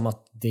märks liksom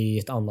att det är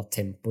ett annat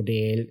tempo.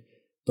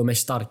 De är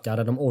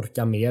starkare, de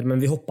orkar mer. Men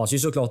vi hoppas ju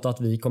såklart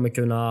att vi kommer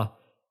kunna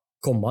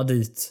komma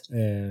dit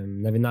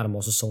när vi närmar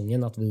oss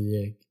säsongen. Att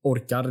vi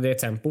orkar det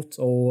tempot.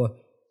 Och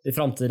i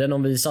framtiden,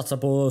 om vi satsar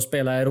på att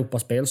spela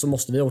Europaspel, så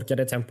måste vi orka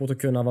det tempot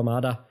och kunna vara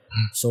med där.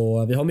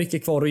 Så vi har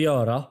mycket kvar att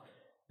göra.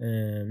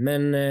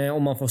 Men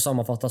om man får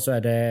sammanfatta så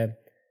är det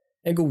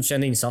en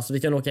godkänd insats. Vi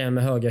kan åka hem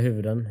med höga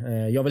huvuden.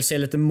 Jag vill se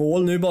lite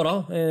mål nu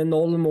bara.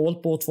 0 mål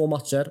på 2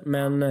 matcher.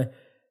 Men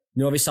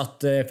nu har vi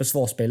satt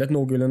försvarsspelet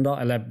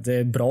någorlunda. Eller det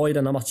är bra i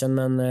denna matchen,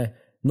 men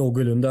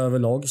någorlunda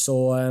överlag.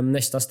 Så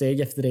nästa steg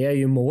efter det är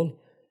ju mål.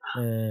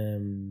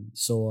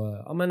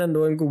 Så ja, men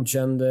ändå en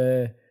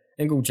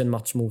godkänd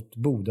match mot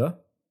Bodø.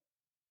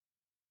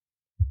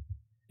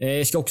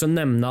 Jag ska också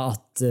nämna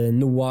att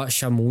Noah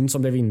Chamoun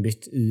som blev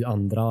inbytt i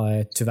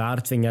andra tyvärr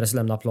tvingades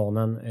lämna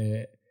planen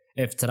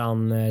efter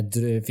han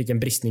fick en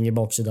bristning i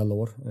baksida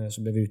lår,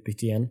 så blev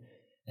utbytt igen.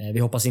 Vi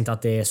hoppas inte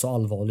att det är så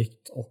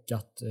allvarligt och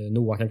att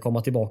Noah kan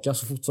komma tillbaka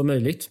så fort som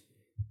möjligt.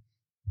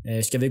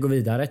 Ska vi gå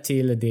vidare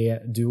till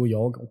det du och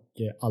jag och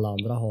alla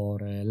andra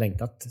har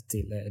längtat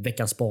till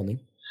veckans spaning?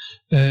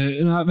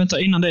 Vänta,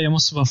 innan det jag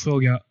måste bara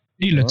fråga.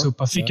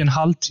 Ylätupa fick en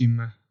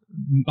halvtimme.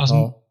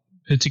 Alltså,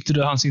 hur tyckte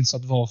du hans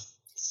insats var?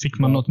 Fick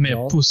man något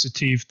mer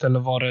positivt eller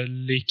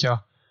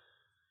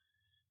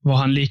var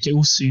han lika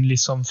osynlig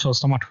som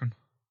första matchen?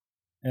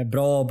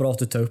 Bra att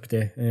du tar upp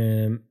det.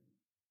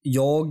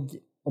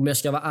 Om jag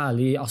ska vara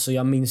ärlig, alltså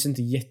jag minns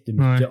inte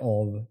jättemycket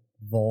av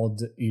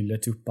vad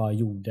Ylätupa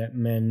gjorde,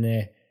 men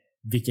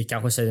vilket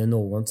kanske säger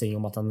någonting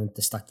om att han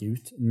inte stack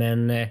ut.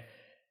 Men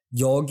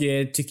jag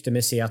tyckte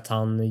mig se att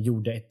han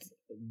gjorde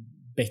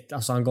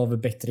han gav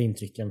ett bättre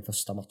intryck än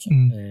första matchen.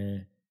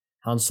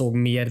 Han såg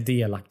mer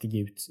delaktig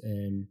ut.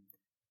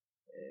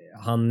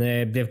 Han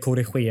blev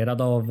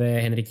korrigerad av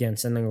Henrik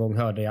Jensen. En gång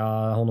hörde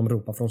jag honom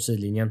ropa från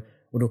sidlinjen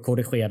och då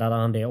korrigerade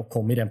han det och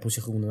kom i den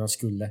positionen han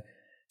skulle.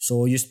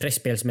 Så just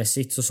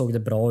pressspelsmässigt så såg det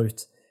bra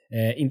ut.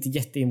 Inte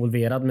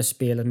jätteinvolverad med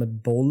spelet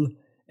med boll.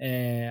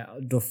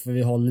 Då får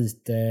vi ha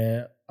lite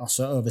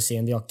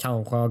överseende. Jag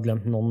kanske har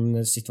glömt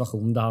någon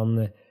situation där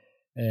han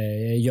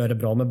gör det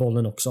bra med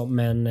bollen också.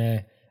 Men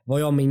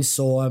vad jag minns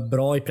så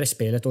bra i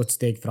pressspelet och ett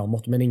steg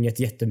framåt, men inget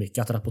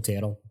jättemycket att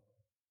rapportera om.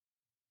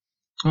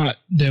 Nej,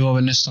 det var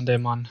väl nästan det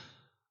man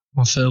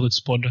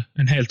förutspådde.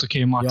 En helt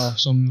okej match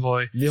som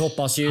var... Vi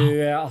hoppas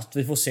ju att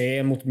vi får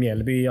se mot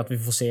Mjällby, att vi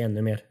får se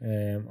ännu mer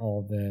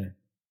av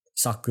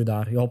Saku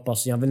där.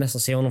 Jag vill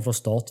nästan se honom från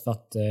start för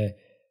att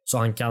så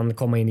han kan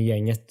komma in i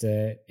gänget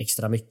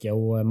extra mycket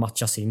och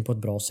matchas in på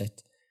ett bra sätt.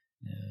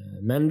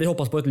 Men vi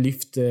hoppas på ett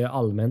lyft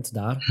allmänt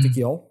där,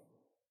 tycker jag.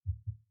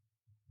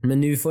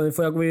 Men nu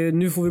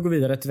får vi gå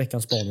vidare till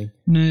veckans spaning.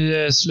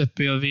 Nu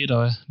släpper jag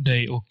vidare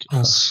dig och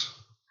oss.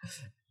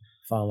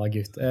 Fan vad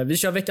gött. Vi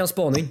kör veckans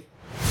spaning.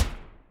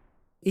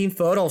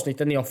 Inför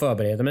avsnitten när jag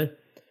förbereder mig,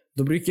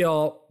 då brukar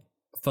jag,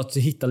 för att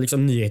hitta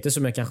liksom nyheter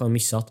som jag kanske har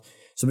missat,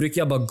 så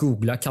brukar jag bara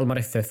googla Kalmar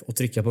FF och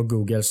trycka på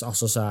Googles,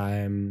 alltså så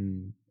här,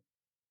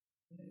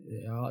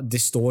 det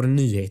står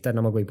nyheter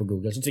när man går in på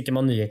Google. Så trycker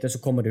man nyheter så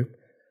kommer det upp.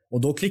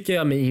 Och då klickar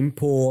jag mig in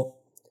på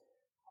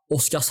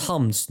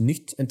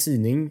Oskarshamnsnytt, en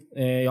tidning.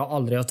 Jag har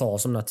aldrig hört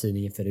talas om den här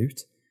tidningen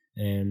förut.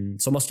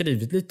 Som har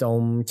skrivit lite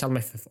om Kalmar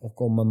FF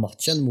och om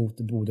matchen mot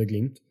Bodø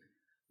Glimt.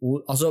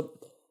 Och alltså,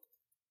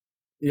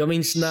 jag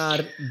minns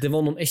när det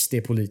var någon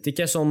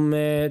SD-politiker som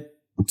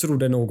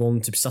trodde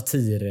någon typ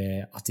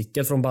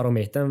satirartikel från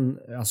Barometern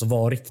alltså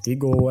var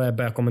riktig och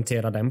började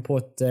kommentera den på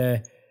ett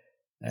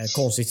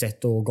konstigt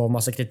sätt och gav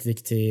massa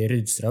kritik till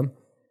Rydström.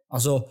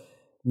 Alltså,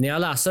 när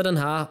jag läser den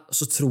här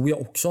så tror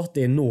jag också att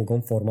det är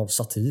någon form av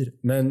satir.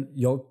 Men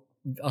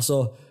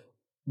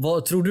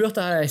vad tror du att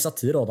det här är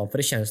satir, Adam? För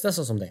det känns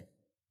nästan som det.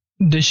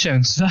 Det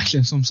känns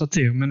verkligen som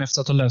satir, men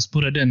efter att ha läst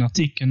både den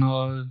artikeln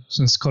och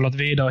sen kollat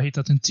vidare och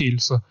hittat en till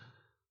så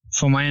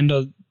får man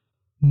ändå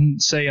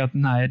säga att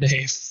nej, det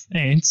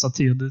är inte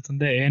satir utan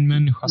det är en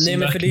människa som... Nej,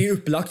 men för det är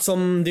upplagt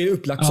som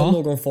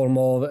någon form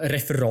av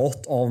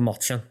referat av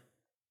matchen.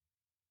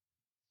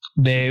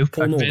 Det är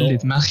upplagt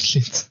väldigt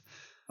märkligt.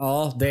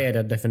 Ja, det är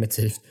det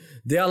definitivt.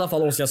 Det är i alla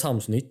fall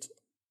Oskarshamnsnytt.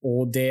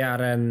 Och det är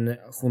en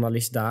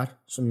journalist där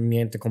som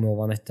jag inte kommer ihåg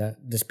vad han hette.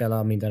 Det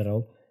spelar mindre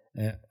roll.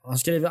 Han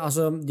skriver,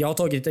 jag har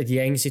tagit ett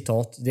gäng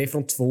citat. Det är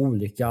från 2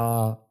 olika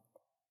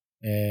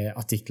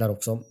artiklar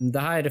också. Det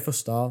här är det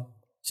första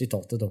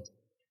citatet då.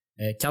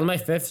 Kalmar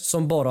FF,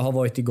 som bara har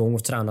varit igång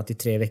och tränat i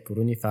 3 veckor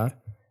ungefär,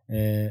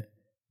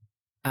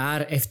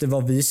 är efter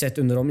vad vi sett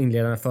under de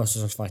inledande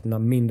försäsongsfighterna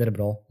mindre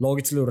bra.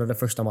 Laget förlorade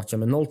första matchen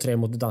med 0-3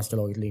 mot det danska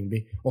laget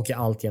Lyngby och är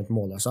alltjämt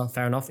mållösa.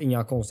 Fair enough,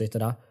 inga konstigheter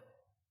där.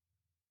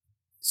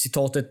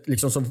 Citatet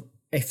liksom som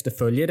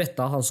efterföljer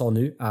detta han sa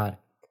nu är: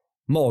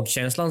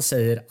 magkänslan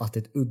säger att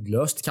ett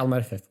uddlöst Kalmar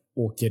FF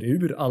åker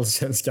ur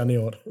allsvenskan i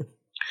år.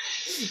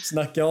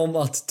 Snacka om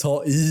att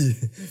ta i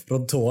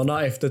från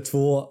tårna efter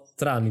 2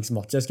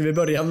 träningsmatcher. Ska vi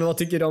börja med vad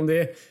tycker du om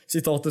det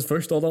citatet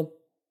först, Adam?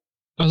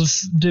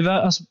 Alltså,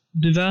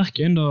 det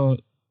verkar ändå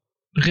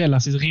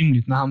relativt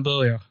rimligt när han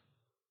börjar.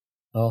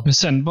 Ja. Men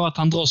sen bara att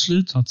han drar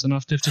slutsatsen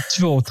efter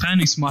 2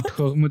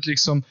 träningsmatcher mot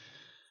liksom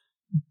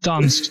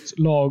danskt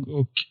lag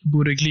och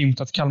Bodø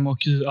Glimt att Kalmar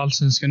åker ur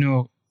allsvenskan i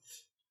år.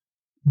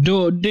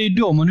 Det är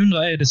då man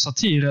undrar, är det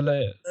satir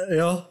eller...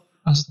 Ja.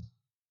 Alltså,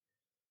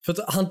 för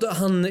att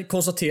han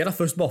konstaterar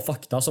först bara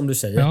fakta som du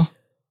säger. Ja.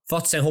 För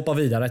att sen hoppa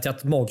vidare till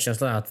att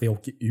magkänslan är att vi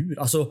åker ur.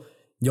 Alltså,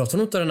 Jag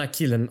tror inte den här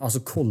killen, alltså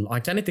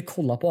han kan inte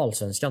kolla på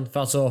Allsvenskan. För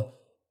alltså,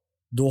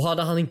 då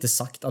hade han inte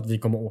sagt att vi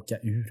kommer åka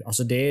ur.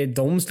 Alltså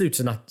de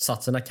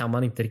slutsatserna kan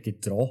man inte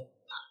riktigt dra.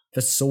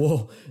 För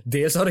så,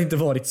 dels har det inte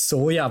varit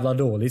så jävla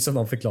dåligt som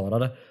man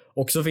förklarade.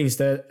 Och så finns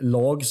det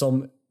lag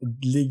som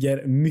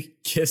ligger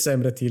mycket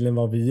sämre till än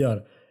vad vi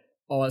gör.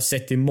 Ja,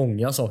 sett till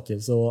många saker.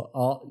 Så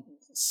ja,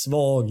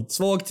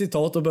 svagt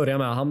citat att börja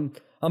med.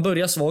 Han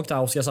börjar svagt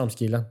här,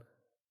 Oskarshamnskillen.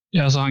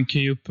 Ja, alltså han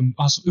kan ju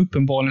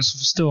uppenbarligen så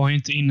förstår han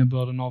inte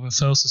innebörden av en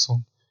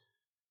försäsong.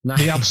 Nej.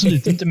 Det är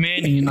absolut inte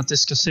meningen att det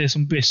ska se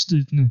som bäst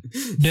ut nu.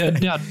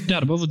 Det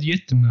hade bara varit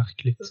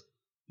jättemärkligt.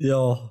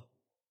 Ja.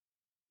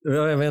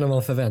 Jag vet inte vad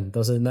man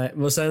förväntar sig. Nej,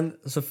 och sen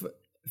så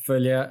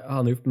följer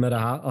han upp med det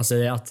här. Han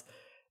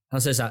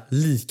säger så här: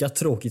 lika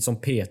tråkigt som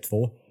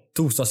P2.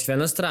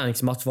 Torsdagskvällens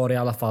träningsmatch var i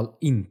alla fall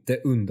inte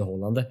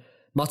underhållande.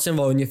 Matchen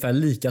var ungefär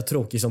lika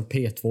tråkig som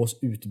P2s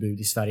utbud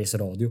i Sveriges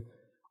Radio.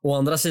 Å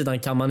andra sidan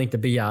kan man inte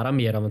begära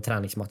mer av en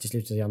träningsmatch i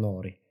slutet av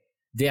januari.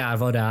 Det är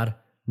vad det är.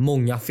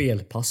 Många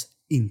felpass.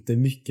 Inte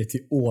mycket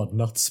till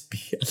ordnat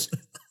spel.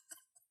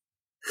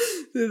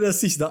 Det är det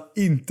sista.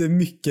 Inte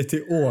mycket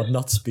till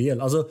ordnat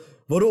spel. Alltså,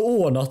 vadå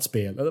ordnat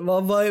spel?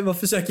 Vad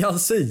försöker han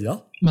säga?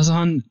 Alltså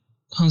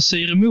han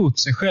säger emot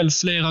sig själv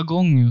flera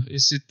gånger i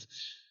sitt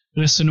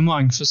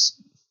resonemang. För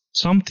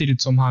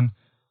samtidigt som han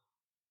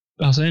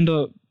alltså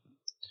ändå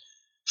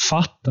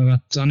fattar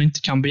att han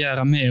inte kan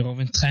begära mer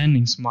av en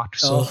träningsmatch.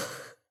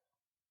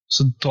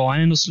 Så drar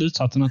han ändå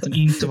slutsatsen att den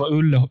inte var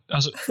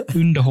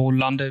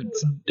underhållande.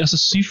 Alltså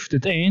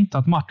syftet är inte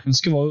att matchen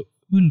ska vara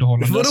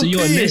underhållande. Alltså,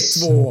 jag är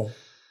ledsen.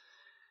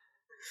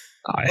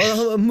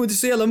 Det är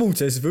så jävla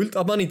motsägelsefullt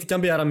att man inte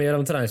kan begära mer av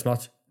en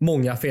träningsmatch.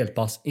 Många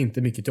felpass,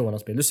 inte mycket till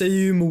ordnat spel. Du säger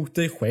ju emot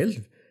dig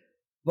själv.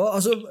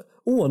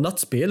 Ordnat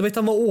spel, vet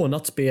han vad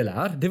ordnat spel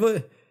är? Det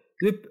var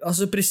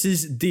alltså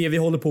precis det vi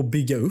håller på att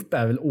bygga upp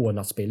är väl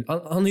ordnat spel.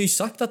 Han har ju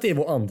sagt att det är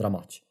vår andra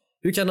match.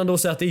 Hur kan han då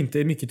säga att det inte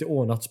är mycket till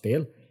ordnat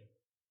spel?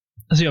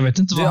 Alltså jag vet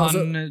inte vad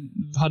han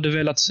hade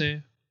velat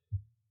se.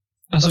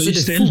 Alltså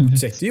det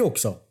fortsätter ju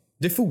också.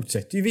 Det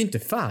fortsätter ju. Vi är inte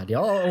färdiga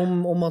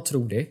om man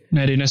tror det.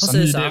 Nej, det är nästan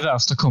nu det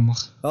värsta kommer.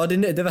 Ja,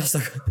 det värsta.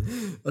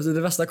 Alltså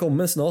det värsta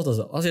kommer snart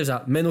alltså. Han säger så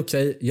här: men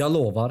okej, jag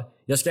lovar.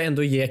 Jag ska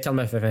ändå ge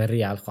Kalmar FF en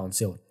rejäl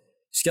chans i år.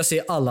 Ska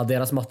se alla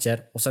deras matcher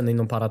och sen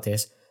inom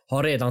parentes.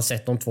 Har redan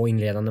sett de 2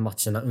 inledande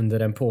matcherna under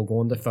den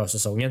pågående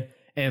försäsongen.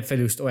 En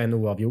förlust och en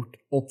oavgjort.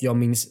 Och jag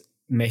minns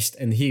mest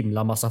en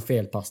himla massa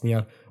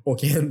felpassningar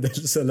och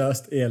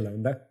händelselöst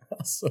elände.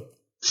 Alltså,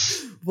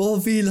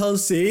 vad vill han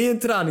se i en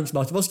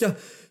träningsmatch?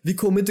 Vi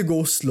kommer inte gå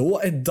och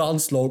slå ett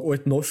danskt lag och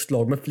ett norskt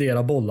lag med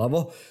flera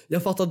bollar.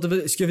 Jag fattar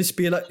inte, ska vi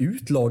spela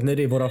ut lag när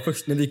det är våra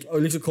första, när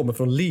vi liksom kommer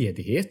från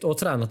ledighet och har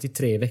tränat i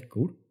 3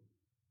 veckor?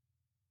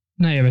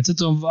 Nej, jag vet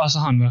inte om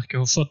han verkar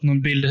ha fått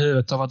någon bild i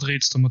huvudet av att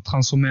Rydström har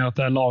transformerat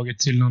det här laget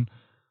till någon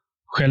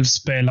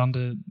självspelande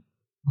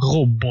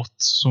robot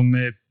som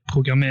är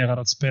programmerad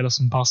att spela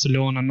som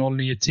Barcelona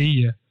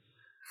 0910.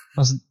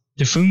 Alltså,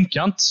 det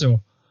funkar inte så.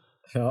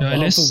 Ja, jag är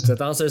ledsen.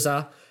 Han säger så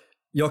här: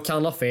 jag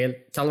kan ha fel.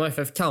 Kalmar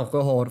FF kanske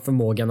har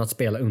förmågan att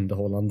spela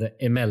underhållande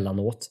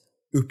emellanåt.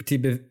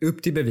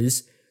 Upp till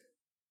bevis.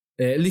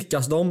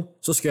 Lyckas de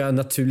så ska jag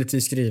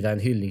naturligtvis skriva en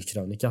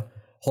hyllningskrönika.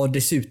 Har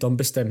dessutom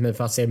bestämt mig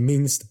för att se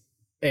minst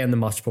en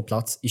match på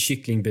plats i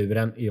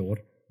kycklingburen i år.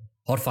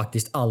 Har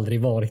faktiskt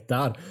aldrig varit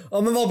där.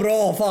 Ja, men vad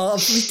bra, fan,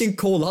 vilken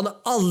koll. Han har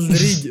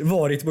aldrig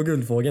varit på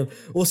Guldfågeln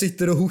och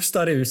sitter och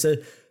hostar ur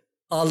sig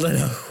all den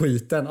här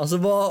skiten. Alltså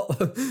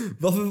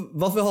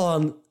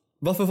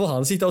varför får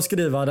han sitta och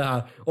skriva det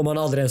här om han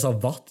aldrig ens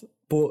har varit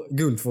på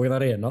Guldfågeln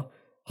Arena?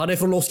 Han är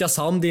från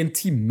Oskarshamn, det är en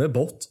timme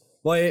bort.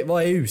 Vad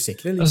är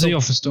ursäkten liksom? Alltså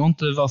jag förstår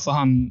inte varför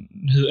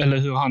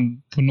hur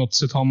han på något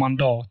sätt har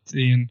mandat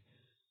i en,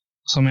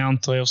 som jag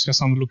antar är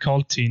Oskarshamn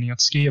lokaltidning,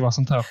 att skriva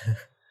sånt här.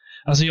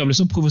 Alltså jag blir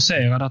så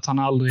provocerad att han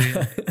aldrig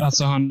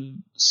alltså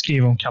han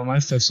skriver om Kalmar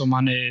FF som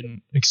han är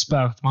en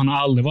expert, men han har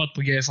aldrig varit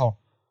på GFA.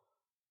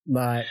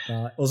 Nej.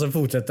 Och så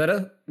fortsätter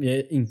det. Vi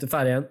är inte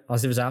färdiga än.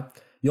 Alltså vill säga,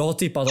 jag har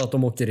tippat att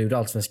de åker ur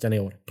Allsvenskan i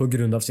år på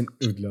grund av sin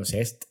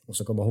uddlöshet. Och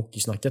så kommer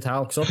hockeysnacket här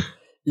också.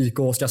 IK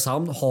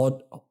Oskarshamn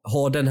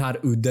har den här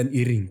udden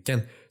i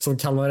rinken som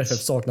Kalmar FF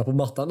saknar på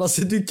mattan.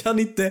 Alltså du kan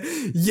inte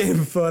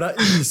jämföra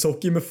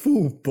ishockey med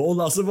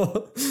fotboll. Alltså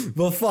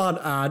vad fan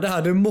är det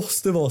här? Det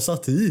måste vara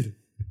satir.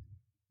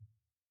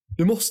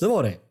 Det måste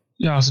vara det.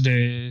 Ja, alltså det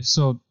är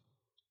så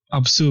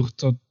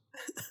absurt och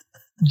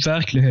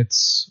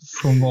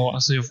verklighetsfrånvaro.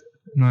 Alltså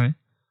nej.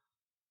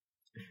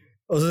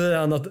 Och så säger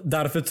han att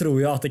därför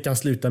tror jag att det kan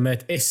sluta med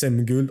ett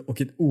SM-guld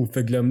och ett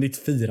oförglömligt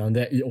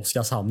firande i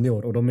Oskarshamn i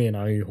år. Och då menar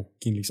han ju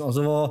hockeyn liksom.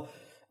 Alltså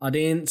det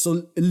är en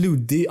så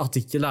luddig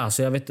artikel här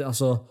så jag vet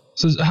alltså.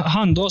 Så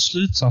han drar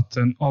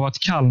slutsatsen av att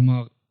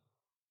Kalmar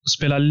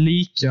spelar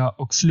lika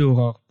och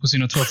förlorar på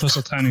sina 2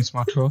 första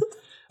träningsmatcher.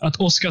 Att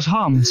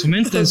Oskarshamn som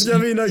inte ens ska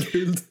vinna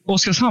guld.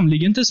 Oskarshamn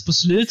ligger inte ens på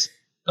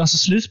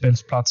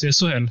slutspelsplats i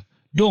SHL.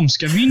 De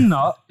ska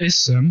vinna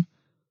SM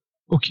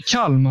och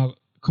Kalmar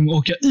kommer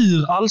åka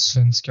ur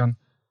Allsvenskan.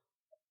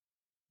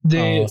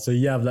 Ja, så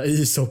jävla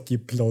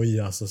ishockeyploj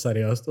alltså,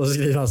 seriöst. Och så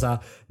skriver han så här: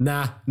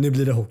 nej, nu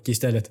blir det hockey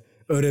istället.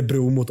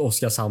 Örebro mot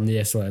Oskarshamn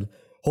i SHL.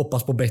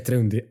 Hoppas på bättre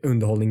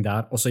underhållning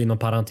där. Och så inom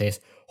parentes: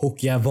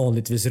 hockey är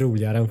vanligtvis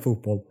roligare än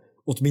fotboll.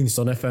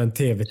 Åtminstone för en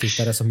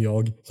tv-tittare som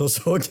jag.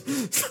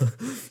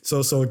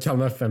 Så såg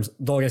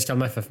dagens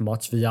Kalmar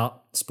FF-match via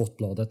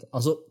Sportbladet.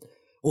 Alltså,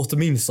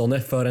 åtminstone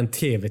för en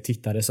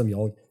tv-tittare som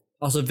jag.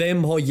 Alltså,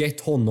 vem har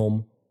gett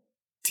honom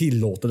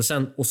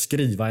tillåtelsen att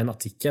skriva en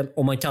artikel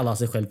om man kallar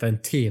sig själv för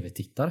en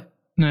tv-tittare?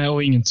 Nej,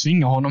 och ingen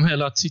tvingar honom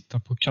heller att titta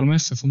på Kalmar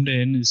FF om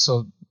det är nu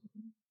så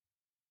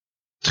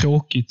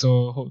tråkigt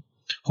och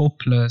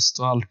hopplöst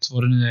och allt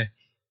vad det nu är.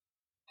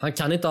 Han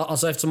kan inte,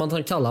 alltså eftersom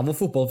han kallar vår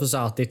fotboll för så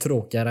att det är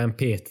tråkigare än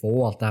P2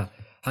 och allt det här.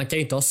 Han kan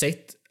inte ha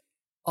sett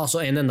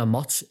alltså en enda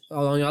match.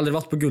 Han har aldrig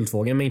varit på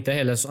Guldfågeln, men inte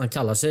heller, han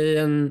kallar sig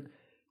en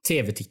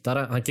tv-tittare.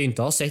 Han kan ju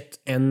inte ha sett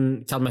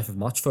en Kalmar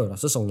FF-match förra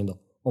säsongen då.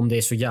 Om det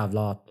är så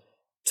jävla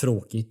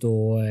tråkigt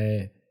och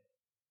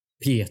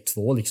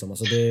P2 liksom.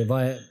 Alltså det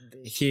var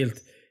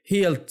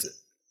helt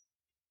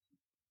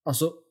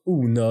alltså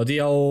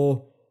onödiga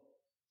och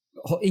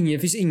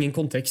finns ingen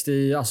kontext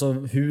i alltså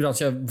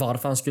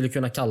varför han skulle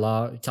kunna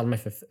kalla Kalmar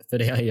FF för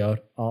det han gör.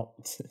 Ja,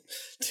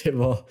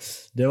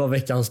 det var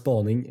veckans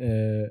spaning.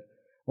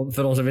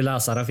 För de som vill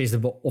läsa det finns det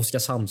på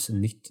Oskarshamns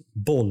nytt.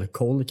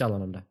 Bollkoll kallar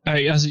de det.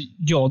 Nej, alltså,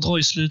 jag drar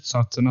ju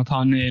slutsatsen att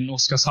han är en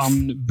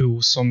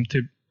Oskarshamnbo som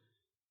typ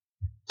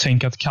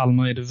tänker att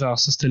Kalmar är det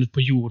värsta stället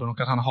på jorden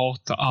och att han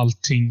hatar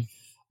allting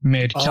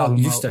med Kalmar.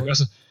 Just det. Och,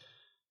 alltså,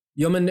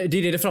 ja, men det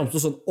är det framstår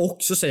som. Och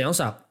så säger han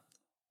så här: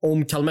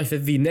 om Kalmar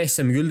FF vinner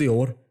SM-guld i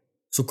år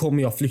så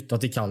kommer jag flytta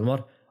till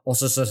Kalmar. Och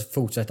så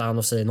fortsätter han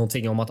att säga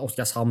någonting om att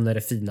Oskarshamn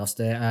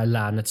är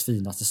länets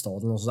finaste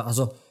staden. Och så.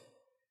 Alltså,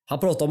 han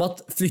pratar om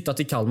att flytta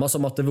till Kalmar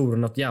som att det vore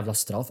något jävla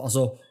straff.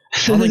 Alltså,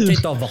 han kan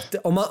inte ha varit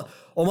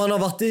om man har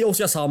varit i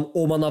Oskarshamn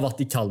och man har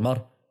varit i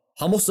Kalmar.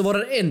 Han måste vara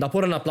den enda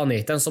på den här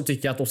planeten som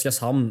tycker att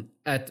Oskarshamn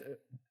är ett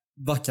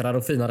vackrare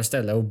och finare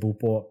ställe att bo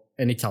på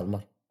än i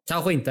Kalmar.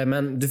 Kanske inte,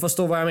 men du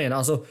förstår vad jag menar.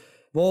 Alltså,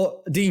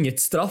 det är inget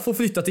straff att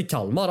flytta till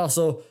Kalmar.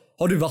 Alltså,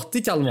 har du varit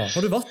i Kalmar?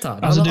 Har du varit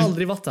här? Alltså, han har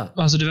aldrig varit här.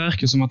 Alltså det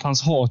verkar som att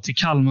hans hat till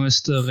Kalmar är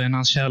större än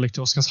hans kärlek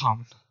till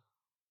Oskarshamn.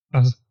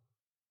 Alltså.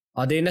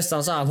 Ja, det är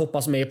nästan så här, han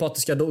hoppas mer på att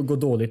det ska gå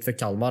dåligt för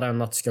Kalmar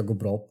än att det ska gå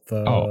bra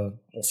för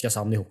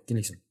Oskarshamn i hockey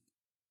liksom.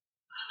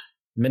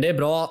 Men det är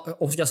bra.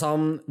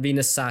 Oskarshamn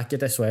vinner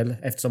säkert SHL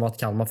eftersom att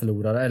Kalmar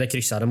förlorade eller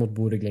kryssade mot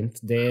Modig.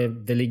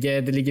 Det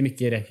ligger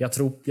mycket i det. Jag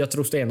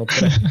tror stenhårt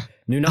på det.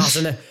 Nu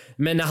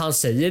när han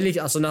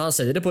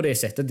säger det på det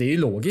sättet, det är ju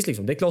logiskt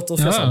liksom. Det är klart att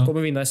Oskarshamn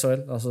kommer vinna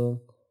SHL. Alltså,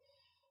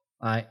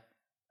 nej.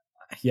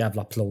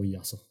 Jävla ploj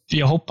alltså.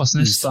 Jag hoppas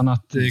nästan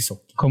att det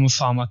kommer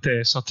fram att det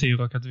är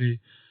satir och att vi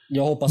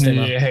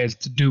är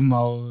helt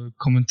dumma och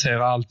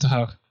kommenterar allt det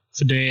här.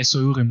 För det är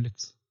så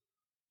orimligt.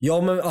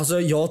 Ja, men alltså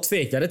jag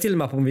tvekade till och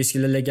med på om vi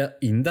skulle lägga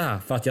in det här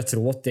för att jag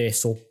tror att det är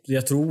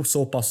jag tror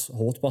så pass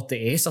hårt på att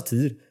det är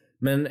satir,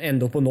 men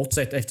ändå på något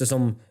sätt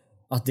eftersom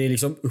att det är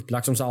liksom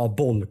upplagt som så här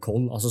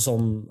bollkoll, alltså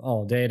som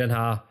det är den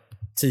här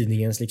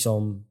tidningens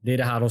liksom, det är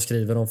det här de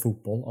skriver om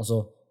fotboll.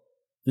 Alltså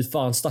vi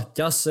fan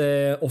stackars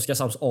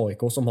Oskarshamns AIK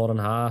som har den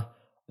här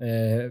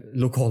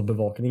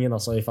lokalbevakningen,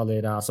 alltså ifall det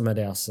är det här som är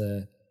deras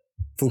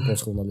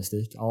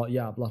fotbollsjournalistik. Ja,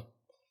 jävlar.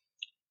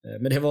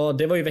 Men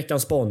det var ju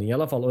veckans spaning i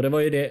alla fall. Och det var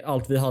ju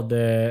allt vi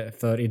hade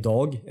för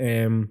idag.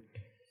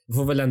 Vi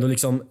får väl ändå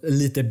liksom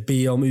lite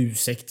be om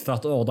ursäkt för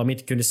att Adam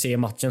inte kunde se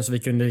matchen, så vi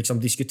kunde liksom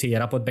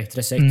diskutera på ett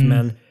bättre sätt.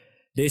 Men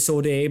det är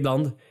så det är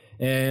ibland.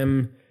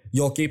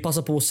 Jag kan ju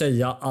passa på att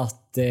säga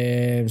att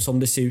som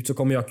det ser ut så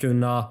kommer jag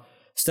kunna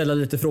ställa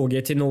lite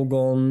frågor till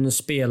någon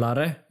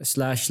spelare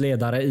 /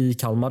 ledare i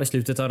Kalmar i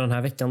slutet av den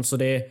här veckan. Så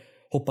det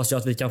hoppas jag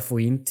att vi kan få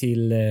in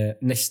till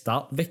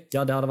nästa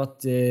vecka. Det hade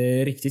varit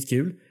riktigt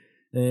kul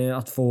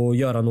att få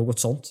göra något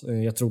sånt.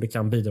 Jag tror det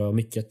kan bidra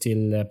mycket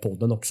till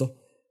podden också.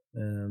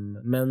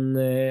 Men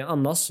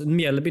annars,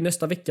 Mjällby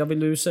nästa vecka. Vill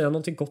du säga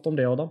någonting gott om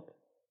det, Adam?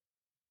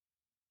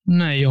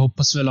 Nej, jag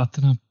hoppas väl att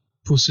den här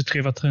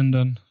positiva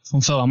trenden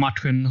från förra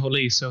matchen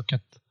håller i sig och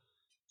att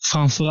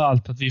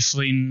framförallt att vi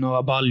får in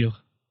några baljor.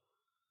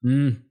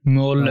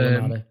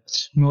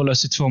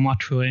 Mållös i 2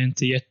 matcher är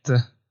inte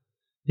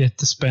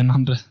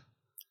jättespännande.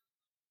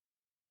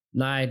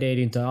 Nej, det är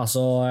det inte.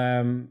 Alltså,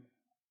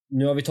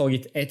 nu har vi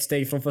tagit ett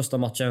steg från första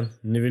matchen.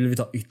 Nu vill vi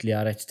ta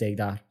ytterligare ett steg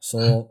där.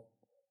 Så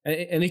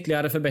en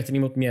ytterligare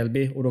förbättring mot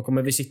Mjällby. Och då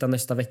kommer vi sitta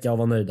nästa vecka och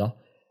vara nöjda.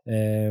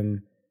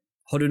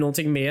 Har du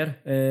någonting mer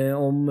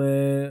om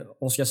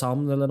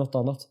Oskarshamn eller något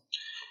annat?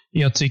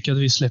 Jag tycker att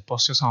vi släpper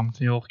Oskarshamn.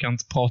 För jag orkar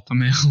inte prata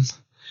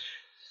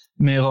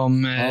mer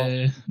om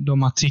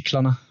de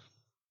artiklarna.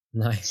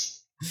 Nej.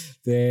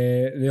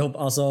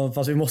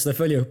 Fast vi måste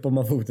följa upp om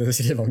man fortsätter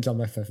skriva om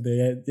Kalmar FF.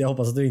 Jag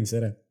hoppas att du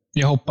inser det.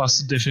 Jag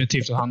hoppas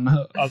definitivt att han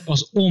hör.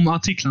 Alltså, om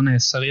artiklarna är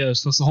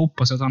seriösa så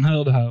hoppas jag att han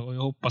hör det här. Och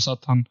jag hoppas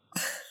att han,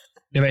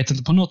 jag vet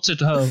inte, på något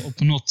sätt hör och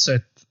på något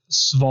sätt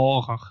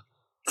svarar.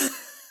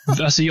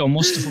 Alltså jag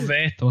måste få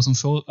veta vad som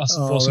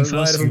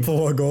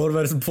försiggår. Vad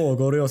är det som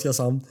pågår i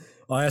Oskarshamn?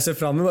 Ja, jag ser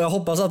fram emot. Jag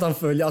hoppas att han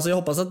följer. Alltså jag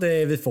hoppas att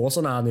vi får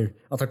såna här nu.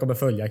 Att han kommer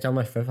följa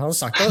Kalmar FF. Han har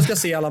sagt att han ska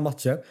se alla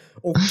matcher.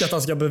 Och att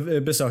han ska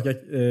besöka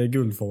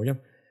Guldfågeln.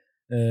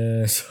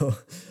 Så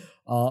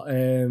ja,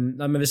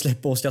 nej, men vi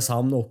släpper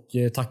Oskarshamn och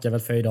tackar väl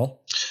för idag.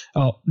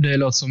 Ja, det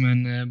låter som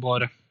en bra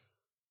idé.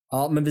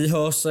 Ja, men vi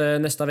hörs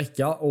nästa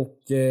vecka och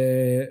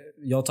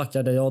jag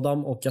tackar dig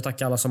Adam och jag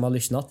tackar alla som har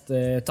lyssnat.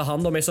 Ta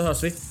hand om er så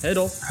hörs vi. Hej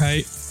då!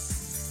 Hej!